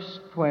in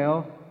verse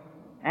 12.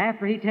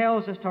 After he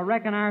tells us to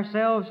reckon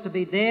ourselves to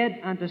be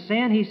dead unto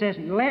sin, he says,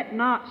 "Let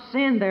not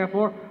sin,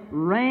 therefore,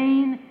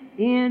 reign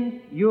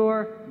in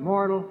your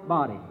mortal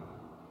body."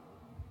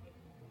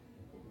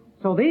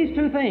 So these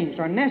two things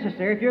are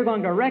necessary if you're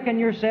going to reckon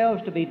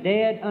yourselves to be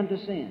dead unto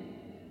sin.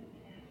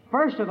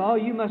 First of all,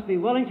 you must be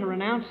willing to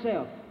renounce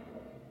self.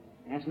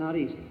 That's not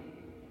easy.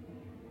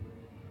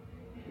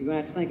 You're going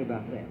to have to think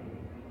about that.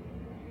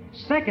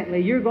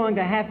 Secondly, you're going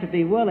to have to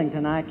be willing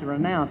tonight to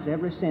renounce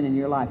every sin in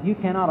your life. You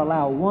cannot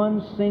allow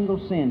one single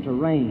sin to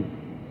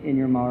reign in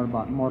your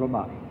mortal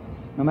body,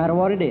 no matter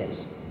what it is.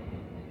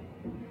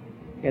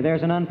 If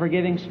there's an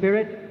unforgiving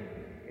spirit,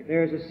 if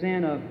there is a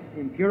sin of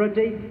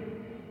impurity,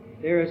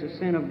 if there is a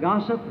sin of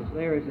gossip, if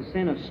there is a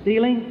sin of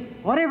stealing,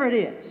 whatever it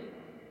is,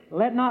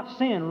 let not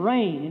sin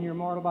reign in your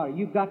mortal body.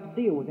 You've got to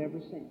deal with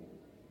every sin.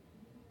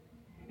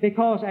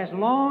 Because as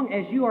long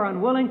as you are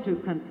unwilling to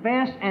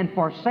confess and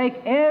forsake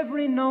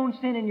every known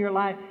sin in your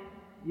life,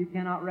 you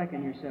cannot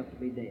reckon yourself to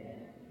be dead.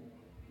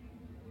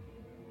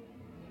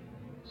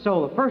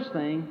 So the first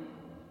thing,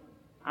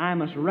 I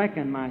must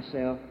reckon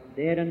myself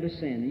dead unto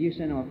sin. And you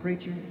say, "No,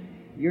 preacher,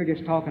 you're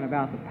just talking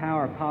about the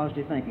power of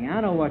positive thinking."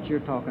 I know what you're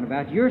talking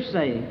about. You're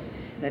saying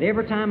that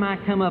every time I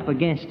come up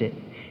against it,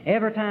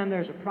 every time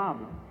there's a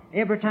problem,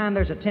 every time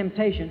there's a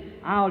temptation,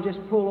 I'll just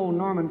pull old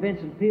Norman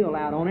Vincent Peale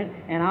out on it,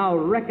 and I'll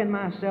reckon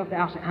myself.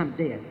 I'll say, "I'm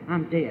dead,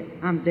 I'm dead,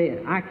 I'm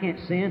dead. I can't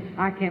sin.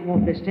 I can't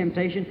want this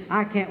temptation.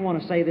 I can't want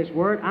to say this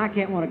word. I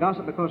can't want to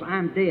gossip because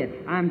I'm dead,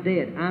 I'm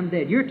dead, I'm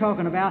dead." You're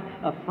talking about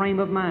a frame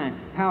of mind,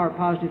 power of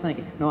positive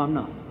thinking. No, I'm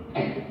not.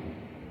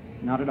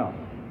 Not at all.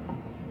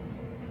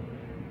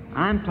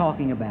 I'm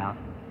talking about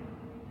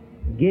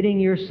getting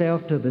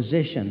yourself to a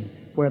position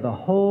where the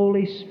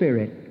Holy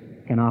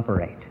Spirit can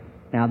operate.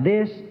 Now,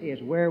 this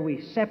is where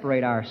we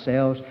separate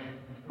ourselves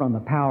from the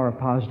power of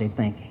positive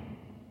thinking.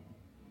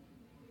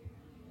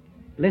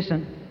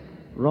 Listen,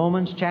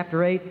 Romans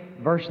chapter 8,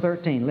 verse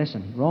 13.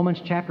 Listen, Romans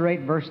chapter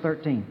 8, verse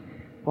 13.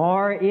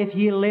 "For if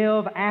ye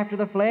live after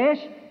the flesh,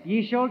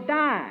 ye shall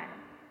die.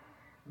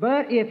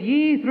 But if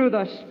ye through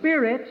the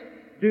Spirit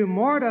do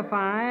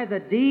mortify the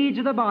deeds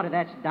of the body,"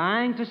 that's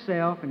dying to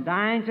self and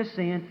dying to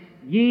sin,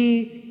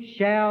 "ye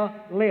shall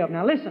live."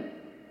 Now listen,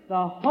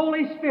 the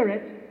Holy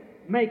Spirit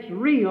makes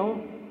real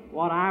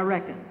what I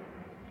reckon.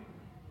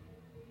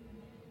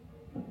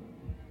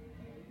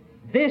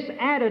 This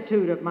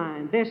attitude of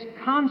mine, this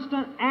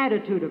constant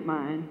attitude of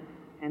mine,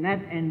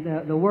 and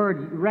the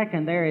word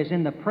reckon there is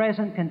in the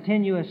present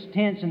continuous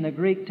tense in the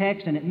Greek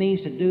text, and it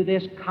means to do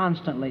this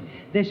constantly.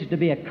 This is to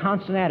be a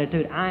constant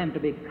attitude. I am to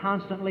be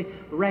constantly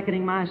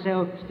reckoning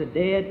myself to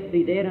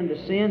be dead unto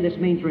sin. This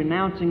means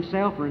renouncing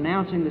self,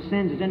 renouncing the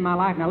sins that's in my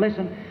life. Now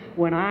listen,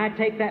 when I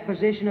take that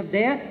position of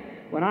death,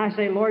 when I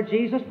say, "Lord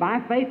Jesus,"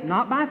 by faith,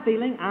 not by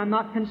feeling, I'm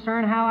not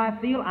concerned how I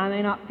feel. I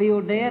may not feel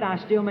dead. I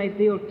still may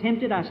feel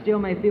tempted. I still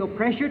may feel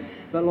pressured.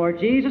 But Lord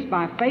Jesus,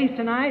 by faith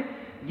tonight,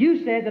 you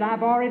said that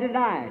I've already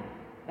died.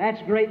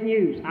 That's great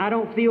news. I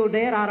don't feel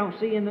dead. I don't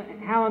see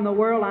how in the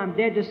world I'm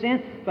dead to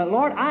sin. But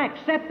Lord, I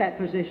accept that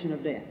position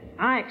of death.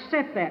 I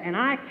accept that, and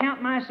I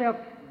count myself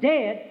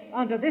dead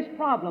unto this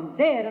problem,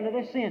 dead unto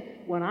this sin.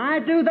 When I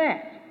do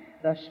that,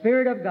 the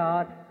Spirit of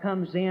God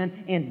comes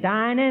in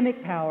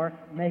dynamic power,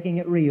 making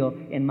it real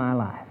in my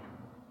life.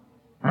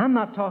 I'm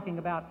not talking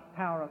about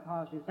power of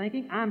positive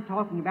thinking. I'm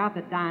talking about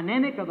the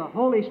dynamic of the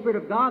Holy Spirit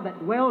of God that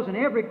dwells in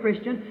every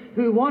Christian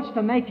who wants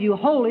to make you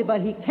holy,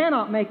 but he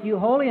cannot make you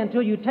holy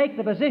until you take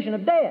the position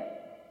of death.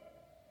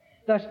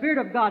 The Spirit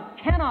of God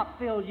cannot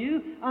fill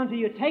you until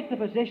you take the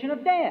position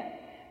of death.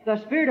 The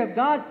Spirit of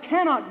God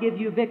cannot give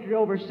you victory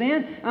over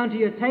sin until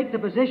you take the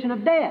position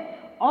of death.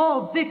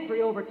 All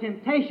victory over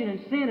temptation and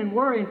sin and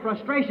worry and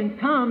frustration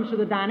comes through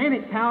the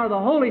dynamic power of the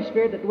Holy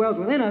Spirit that dwells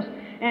within us,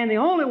 and the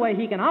only way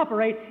He can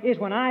operate is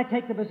when I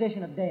take the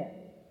position of death.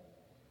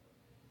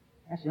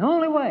 That's the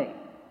only way.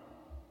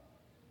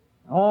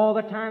 All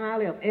the time I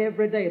live,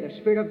 every day, the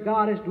Spirit of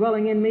God is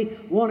dwelling in me,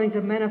 wanting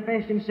to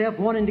manifest Himself,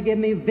 wanting to give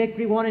me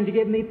victory, wanting to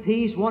give me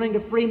peace, wanting to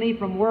free me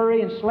from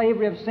worry and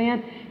slavery of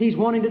sin. He's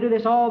wanting to do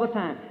this all the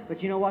time.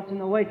 But you know what's in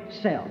the way?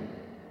 Self.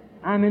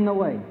 I'm in the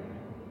way.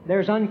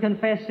 There's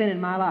unconfessed sin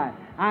in my life.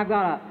 I've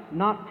got a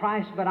not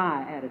Christ but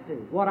I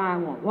attitude. What I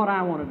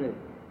want to do.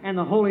 And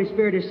the Holy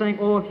Spirit is saying,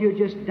 oh, if you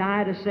just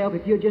die to self,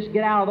 if you just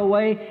get out of the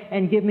way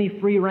and give me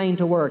free rein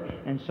to work.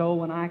 And so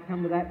when I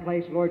come to that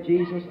place, Lord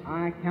Jesus,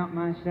 I count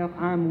myself,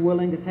 I'm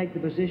willing to take the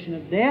position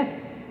of death,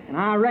 and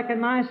I reckon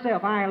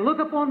myself, I look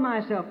upon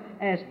myself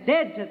as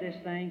dead to this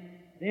thing,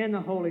 then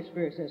the Holy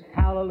Spirit says,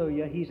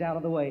 hallelujah, He's out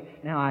of the way,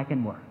 now I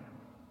can work.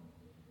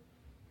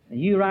 And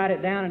you write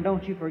it down, and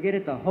don't you forget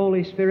it, the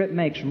Holy Spirit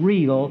makes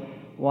real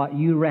what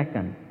you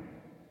reckon.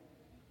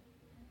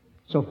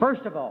 So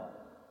first of all,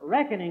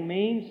 reckoning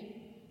means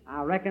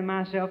I reckon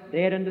myself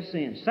dead unto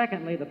sin.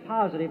 Secondly, the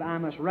positive, I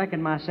must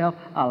reckon myself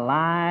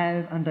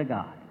alive unto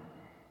God.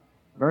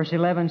 Verse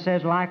 11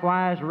 says,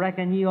 Likewise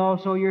reckon ye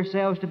also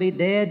yourselves to be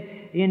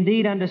dead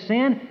indeed unto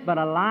sin, but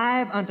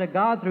alive unto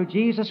God through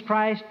Jesus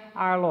Christ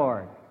our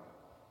Lord.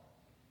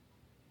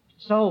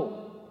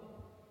 So,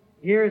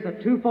 here is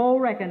a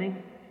twofold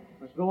reckoning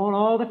that's going on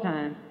all the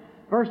time.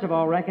 First of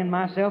all, reckon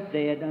myself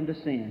dead unto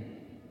sin,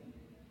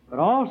 but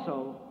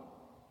also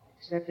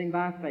accepting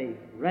by faith,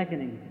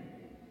 reckoning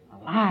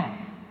alive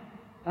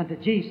unto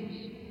Jesus.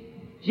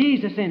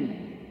 Jesus in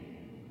me.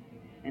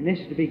 And this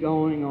is to be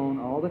going on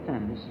all the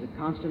time. This is a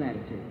constant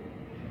attitude.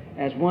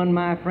 As one of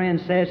my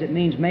friends says, it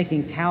means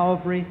making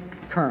Calvary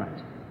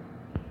current,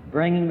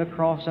 bringing the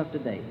cross up to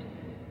date.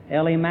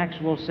 L.E.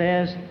 Maxwell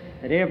says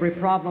that every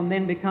problem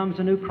then becomes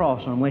a new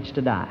cross on which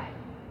to die.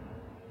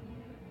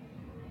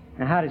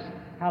 Now,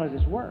 how does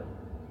this work?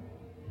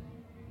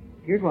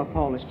 Here's what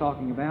Paul is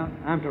talking about.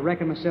 I'm to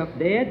reckon myself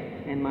dead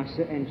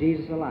and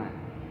Jesus alive.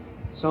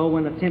 So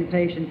when a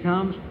temptation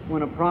comes,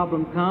 when a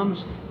problem comes,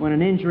 when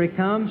an injury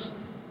comes,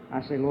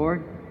 I say,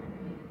 Lord,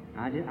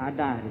 I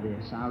die to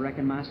this. I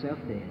reckon myself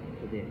dead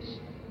to this.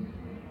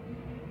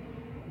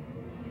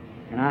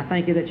 And I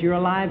thank you that you're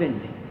alive in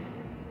me,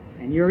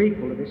 and you're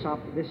equal to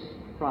this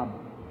problem.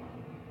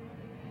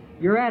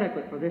 You're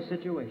adequate for this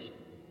situation.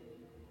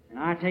 And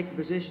I take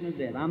the position of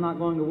death. I'm not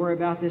going to worry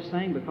about this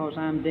thing because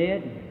I'm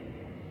dead.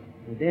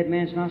 The dead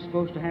man's not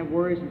supposed to have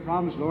worries and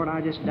problems. Lord,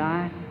 I just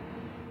die.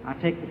 I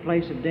take the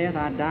place of death.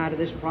 I die to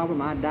this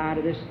problem. I die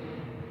to this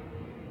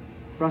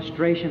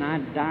frustration. I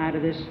die to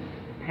this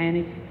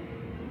panic.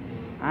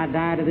 I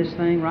die to this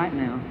thing right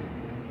now.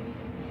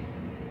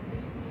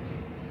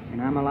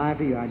 And I'm alive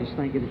to you. I just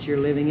thank you that you're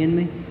living in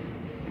me,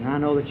 and I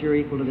know that you're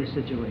equal to this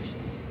situation.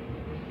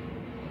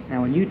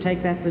 Now, when you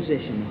take that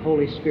position, the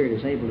Holy Spirit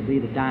is able to be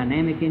the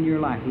dynamic in your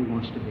life He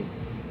wants to be.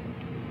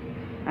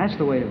 That's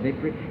the way to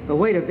victory. The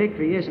way to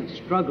victory isn't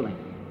struggling.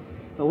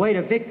 The way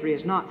to victory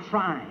is not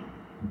trying.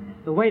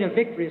 The way to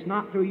victory is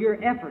not through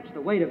your efforts.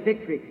 The way to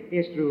victory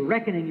is through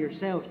reckoning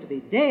yourselves to be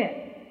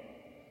dead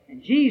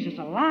and Jesus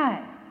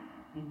alive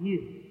in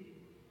you.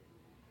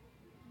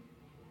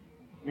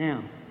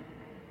 Now,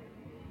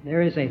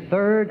 there is a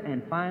third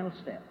and final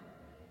step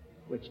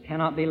which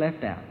cannot be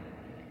left out.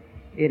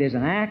 It is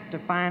an act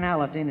of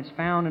finality, and it's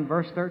found in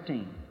verse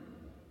 13.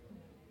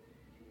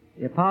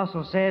 The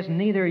apostle says,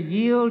 Neither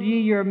yield ye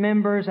your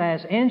members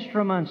as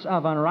instruments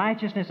of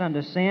unrighteousness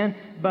unto sin,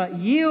 but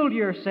yield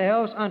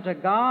yourselves unto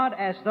God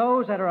as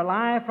those that are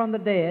alive from the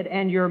dead,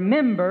 and your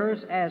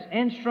members as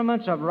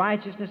instruments of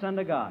righteousness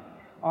unto God.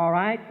 All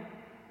right?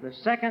 The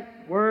second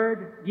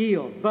word,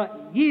 yield.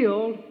 But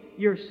yield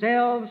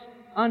yourselves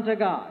unto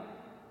God.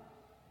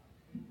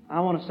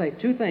 I want to say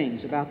two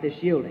things about this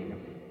yielding.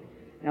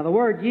 Now, the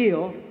word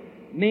yield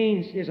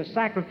is a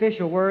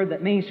sacrificial word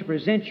that means to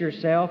present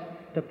yourself,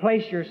 to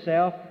place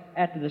yourself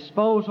at the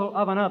disposal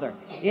of another.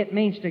 It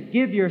means to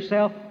give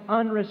yourself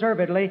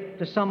unreservedly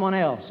to someone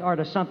else or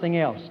to something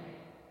else.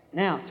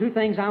 Now, two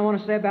things I want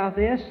to say about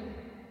this.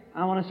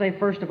 I want to say,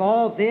 first of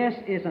all, this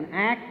is an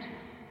act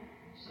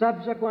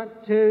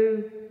subsequent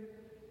to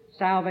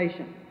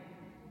salvation.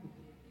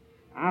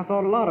 I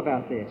thought a lot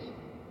about this.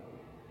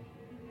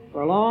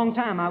 For a long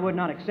time, I would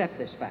not accept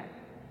this fact.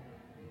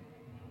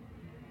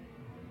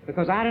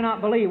 Because I do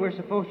not believe we're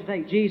supposed to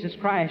take Jesus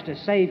Christ as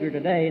Savior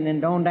today and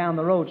then on down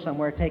the road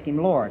somewhere take Him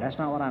Lord. That's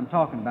not what I'm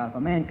talking about. If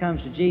a man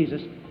comes to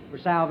Jesus for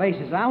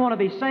salvation, says, I want to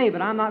be saved,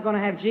 but I'm not going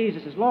to have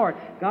Jesus as Lord,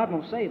 God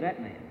won't save that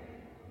man.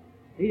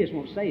 He just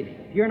won't save him.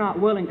 If you're not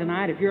willing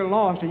tonight, if you're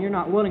lost and you're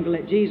not willing to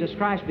let Jesus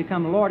Christ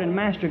become the Lord and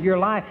Master of your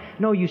life,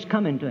 no use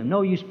coming to Him,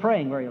 no use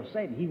praying where He'll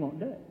save you. He won't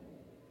do it.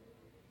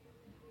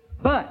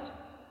 But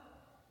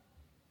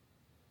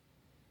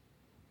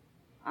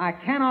I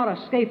cannot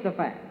escape the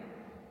fact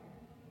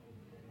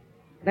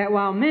that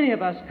while many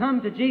of us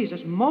come to Jesus,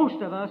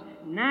 most of us,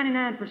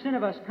 99%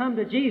 of us come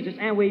to Jesus,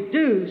 and we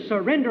do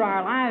surrender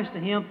our lives to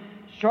Him,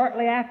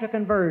 shortly after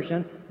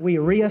conversion, we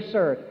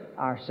reassert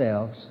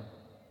ourselves.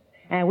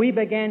 And we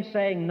began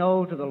saying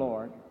no to the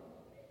Lord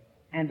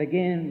and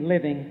begin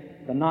living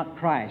the not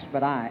Christ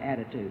but I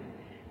attitude.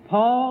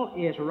 Paul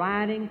is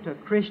writing to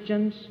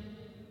Christians.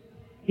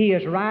 He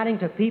is writing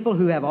to people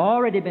who have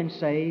already been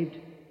saved.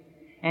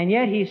 And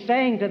yet he's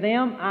saying to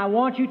them, I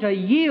want you to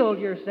yield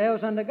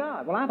yourselves unto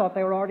God. Well, I thought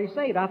they were already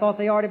saved. I thought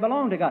they already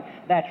belonged to God.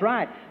 That's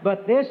right.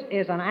 But this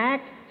is an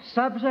act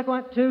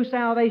subsequent to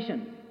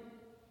salvation.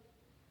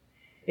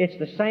 It's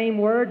the same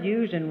word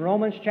used in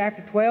Romans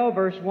chapter 12,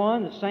 verse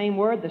 1, the same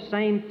word, the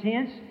same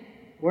tense,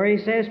 where he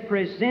says,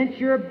 present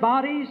your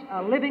bodies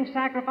a living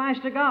sacrifice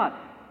to God.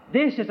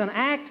 This is an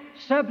act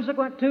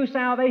subsequent to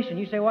salvation.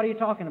 You say, what are you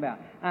talking about?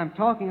 I'm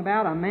talking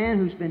about a man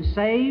who's been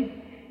saved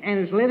and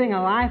who's living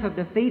a life of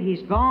defeat.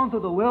 He's gone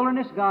through the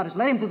wilderness. God has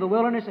led him through the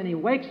wilderness, and he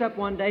wakes up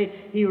one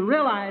day. He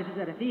realizes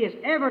that if he is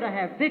ever to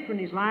have victory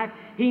in his life,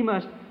 he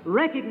must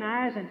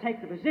recognize and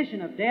take the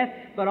position of death,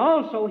 but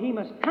also he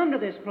must come to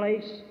this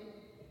place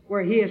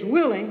where he is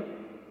willing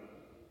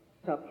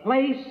to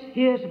place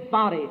his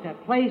body, to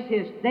place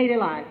his daily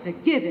life, to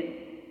give it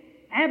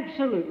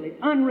absolutely,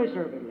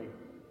 unreservedly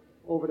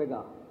over to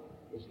God.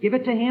 Just give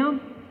it to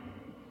Him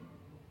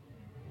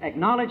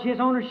acknowledge His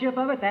ownership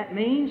of it. That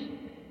means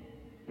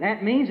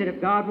that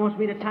if God wants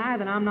me to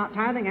tithe and I'm not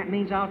tithing, that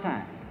means I'll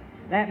tithe.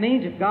 That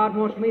means if God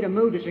wants me to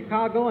move to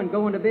Chicago and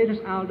go into business,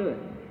 I'll do it.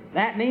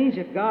 That means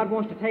if God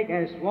wants to take,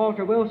 as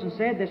Walter Wilson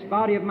said, this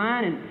body of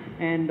mine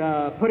and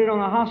put it on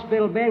a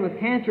hospital bed with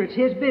cancer, it's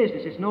His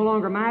business. It's no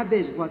longer my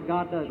business what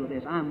God does with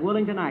this. I'm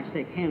willing tonight to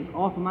take hands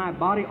off of my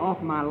body, off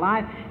of my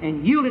life,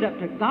 and yield it up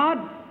to God.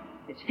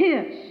 It's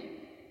His.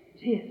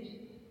 It's His.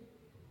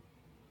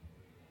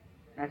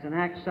 That's an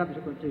act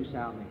subsequent to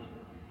salvation.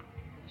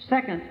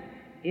 Second,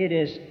 it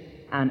is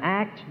an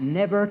act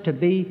never to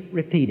be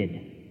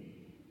repeated.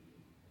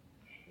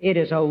 It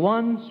is a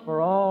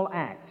once-for-all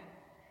act.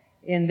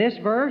 In this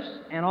verse,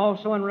 and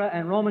also in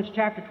Romans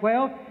chapter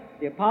 12,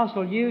 the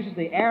apostle uses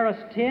the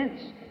aorist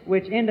tense,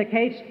 which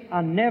indicates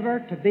a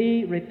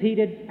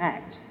never-to-be-repeated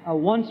act, a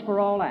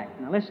once-for-all act.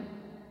 Now listen.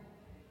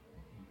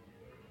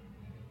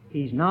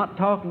 He's not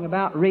talking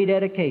about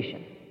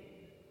rededication.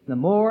 The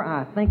more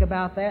I think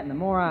about that, and the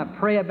more I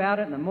pray about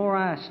it, and the more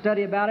I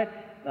study about it,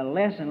 the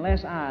less and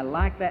less I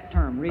like that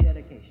term,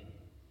 rededication.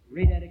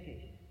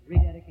 Rededication.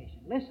 Rededication.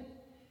 Listen,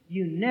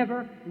 you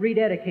never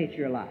rededicate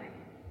your life.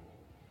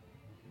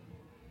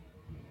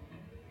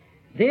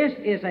 This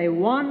is a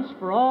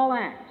once-for-all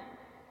act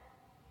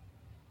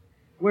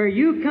where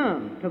you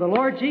come to the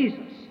Lord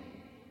Jesus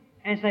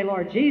and say,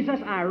 Lord Jesus,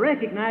 I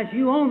recognize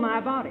you own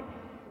my body,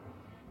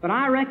 but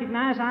I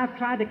recognize I've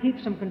tried to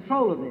keep some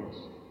control of this.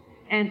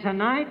 And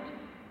tonight,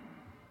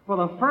 for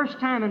the first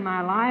time in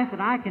my life that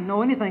I can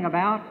know anything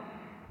about,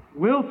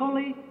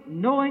 willfully,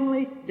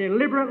 knowingly,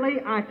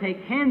 deliberately, I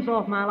take hands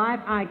off my life.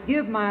 I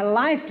give my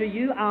life to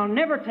you. I'll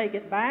never take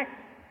it back.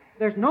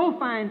 There's no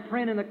fine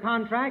print in the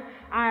contract.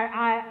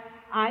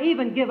 I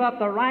even give up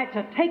the right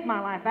to take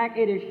my life back.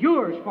 It is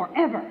yours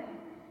forever.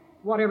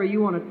 Whatever you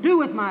want to do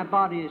with my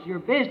body is your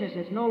business.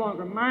 It's no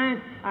longer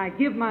mine. I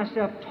give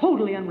myself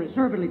totally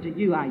unreservedly to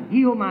you. I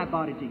yield my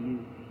body to you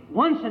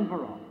once and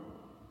for all.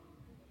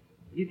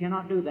 You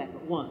cannot do that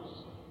but once.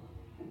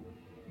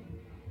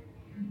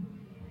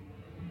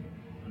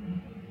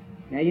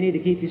 Now you need to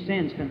keep your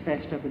sins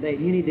confessed up to date.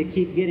 You need to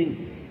keep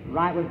getting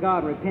right with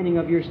God, repenting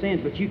of your sins,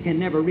 but you can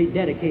never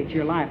rededicate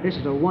your life. This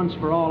is a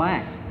once-for-all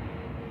act.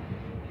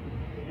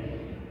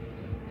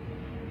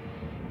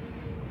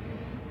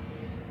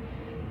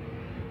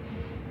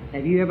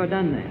 Have you ever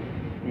done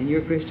that in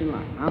your Christian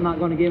life? I'm not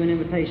going to give an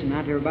invitation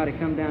now to everybody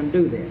come down and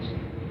do this.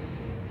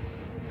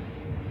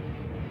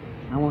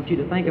 I want you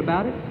to think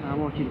about it. I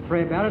want you to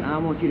pray about it. I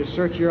want you to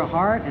search your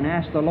heart and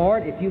ask the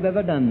Lord if you've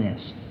ever done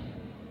this.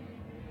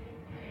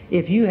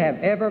 If you have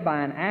ever,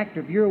 by an act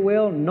of your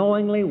will,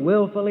 knowingly,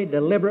 willfully,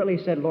 deliberately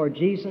said, Lord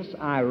Jesus,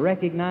 I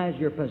recognize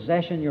your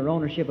possession, your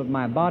ownership of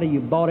my body. You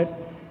bought it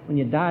when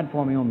you died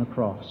for me on the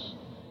cross.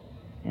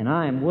 And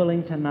I am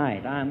willing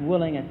tonight, I am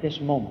willing at this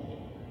moment,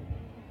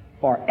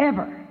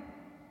 forever,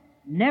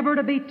 never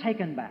to be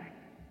taken back.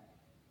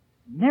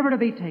 Never to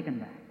be taken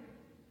back.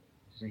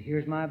 Say,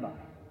 here's my body.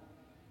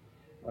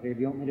 Whatever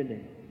you want me to do.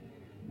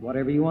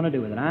 Whatever you want to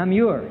do with it. I'm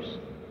yours.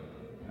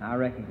 I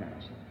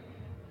recognize it.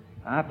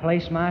 I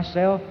place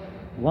myself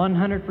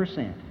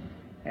 100%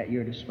 at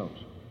your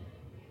disposal.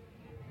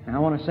 And I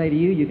want to say to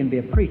you, you can be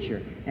a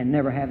preacher and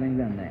never having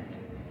done that.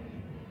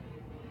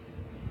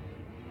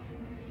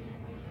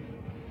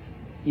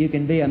 You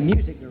can be a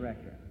music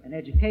director, an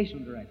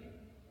educational director,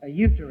 a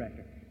youth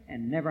director,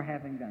 and never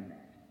having done that.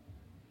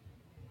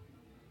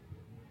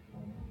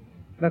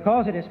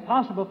 Because it is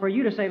possible for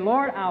you to say,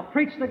 Lord, I'll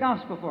preach the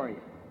gospel for you.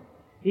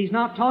 He's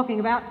not talking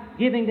about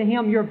giving to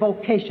Him your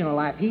vocational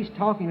life. He's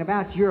talking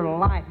about your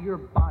life, your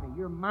body,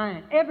 your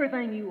mind,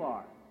 everything you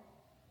are.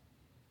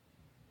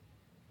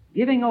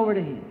 Giving over to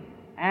Him,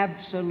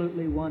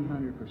 absolutely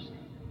 100%.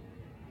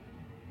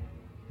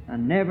 A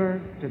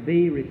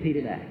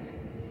never-to-be-repeated act.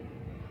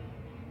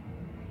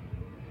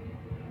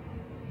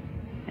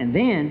 And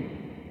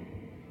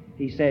then,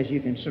 he says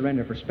you can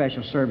surrender for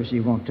special service if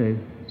you want to.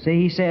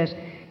 See, he says,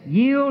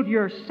 yield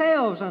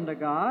yourselves unto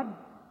God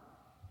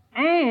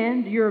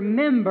and your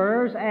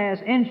members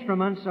as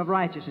instruments of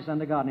righteousness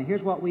unto God. Now,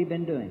 here's what we've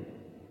been doing.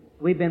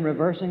 We've been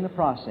reversing the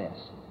process.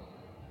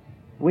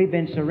 We've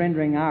been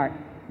surrendering our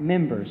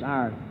members,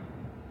 our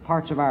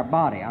parts of our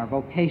body, our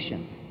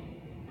vocation,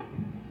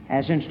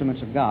 as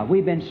instruments of God.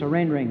 We've been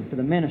surrendering to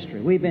the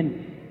ministry. We've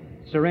been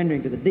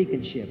surrendering to the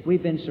deaconship.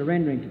 We've been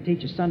surrendering to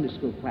teach a Sunday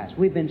school class.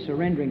 We've been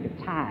surrendering to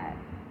tithe.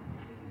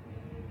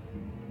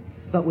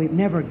 But we've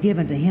never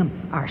given to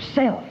Him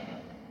ourself.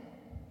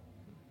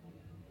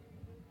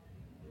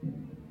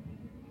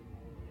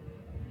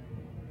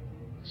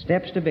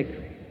 Steps to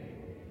victory.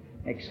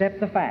 Accept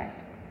the fact,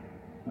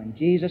 when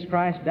Jesus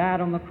Christ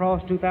died on the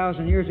cross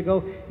 2,000 years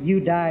ago, you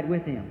died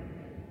with Him.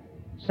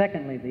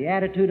 Secondly, the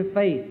attitude of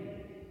faith.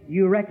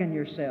 You reckon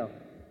yourself.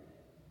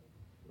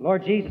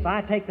 Lord Jesus,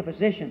 I take the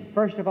position,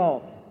 first of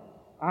all,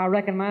 I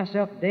reckon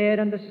myself dead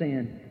unto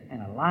sin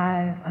and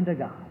alive unto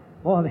God.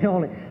 Boy, the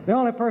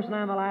only person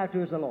I'm alive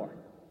to is the Lord.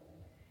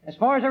 As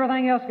far as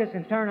everything else is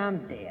concerned,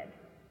 I'm dead.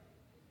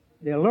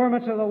 The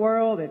allurements of the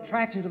world, the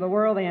attractions of the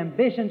world, the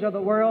ambitions of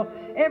the world,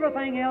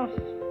 everything else,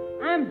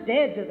 I'm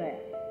dead to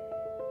that.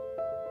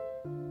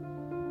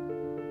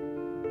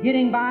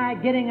 Getting by,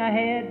 getting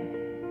ahead,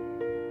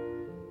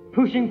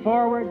 pushing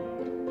forward,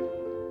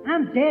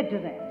 I'm dead to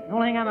that. The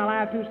only thing I'm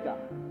alive to is God.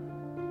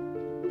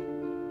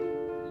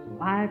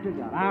 Alive to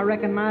God. I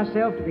reckon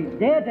myself to be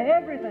dead to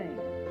everything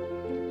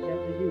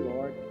except to you,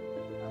 Lord.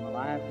 I'm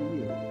alive to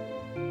you.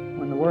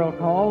 When the world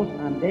calls,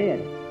 I'm dead.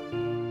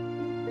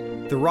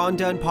 The Ron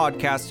Dunn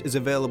Podcast is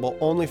available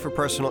only for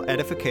personal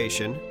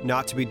edification,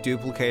 not to be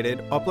duplicated,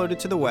 uploaded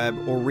to the web,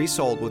 or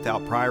resold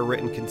without prior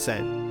written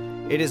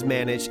consent. It is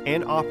managed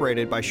and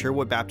operated by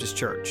Sherwood Baptist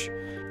Church.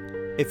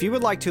 If you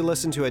would like to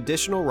listen to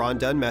additional Ron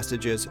Dunn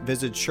messages,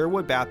 visit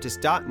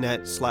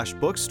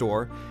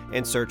sherwoodbaptist.net/bookstore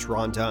and search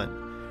Ron Dunn.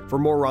 For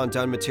more Ron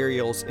Dunn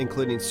materials,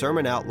 including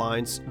sermon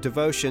outlines,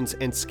 devotions,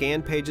 and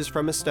scanned pages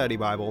from his study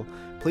Bible,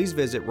 please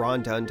visit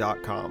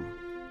rondunn.com.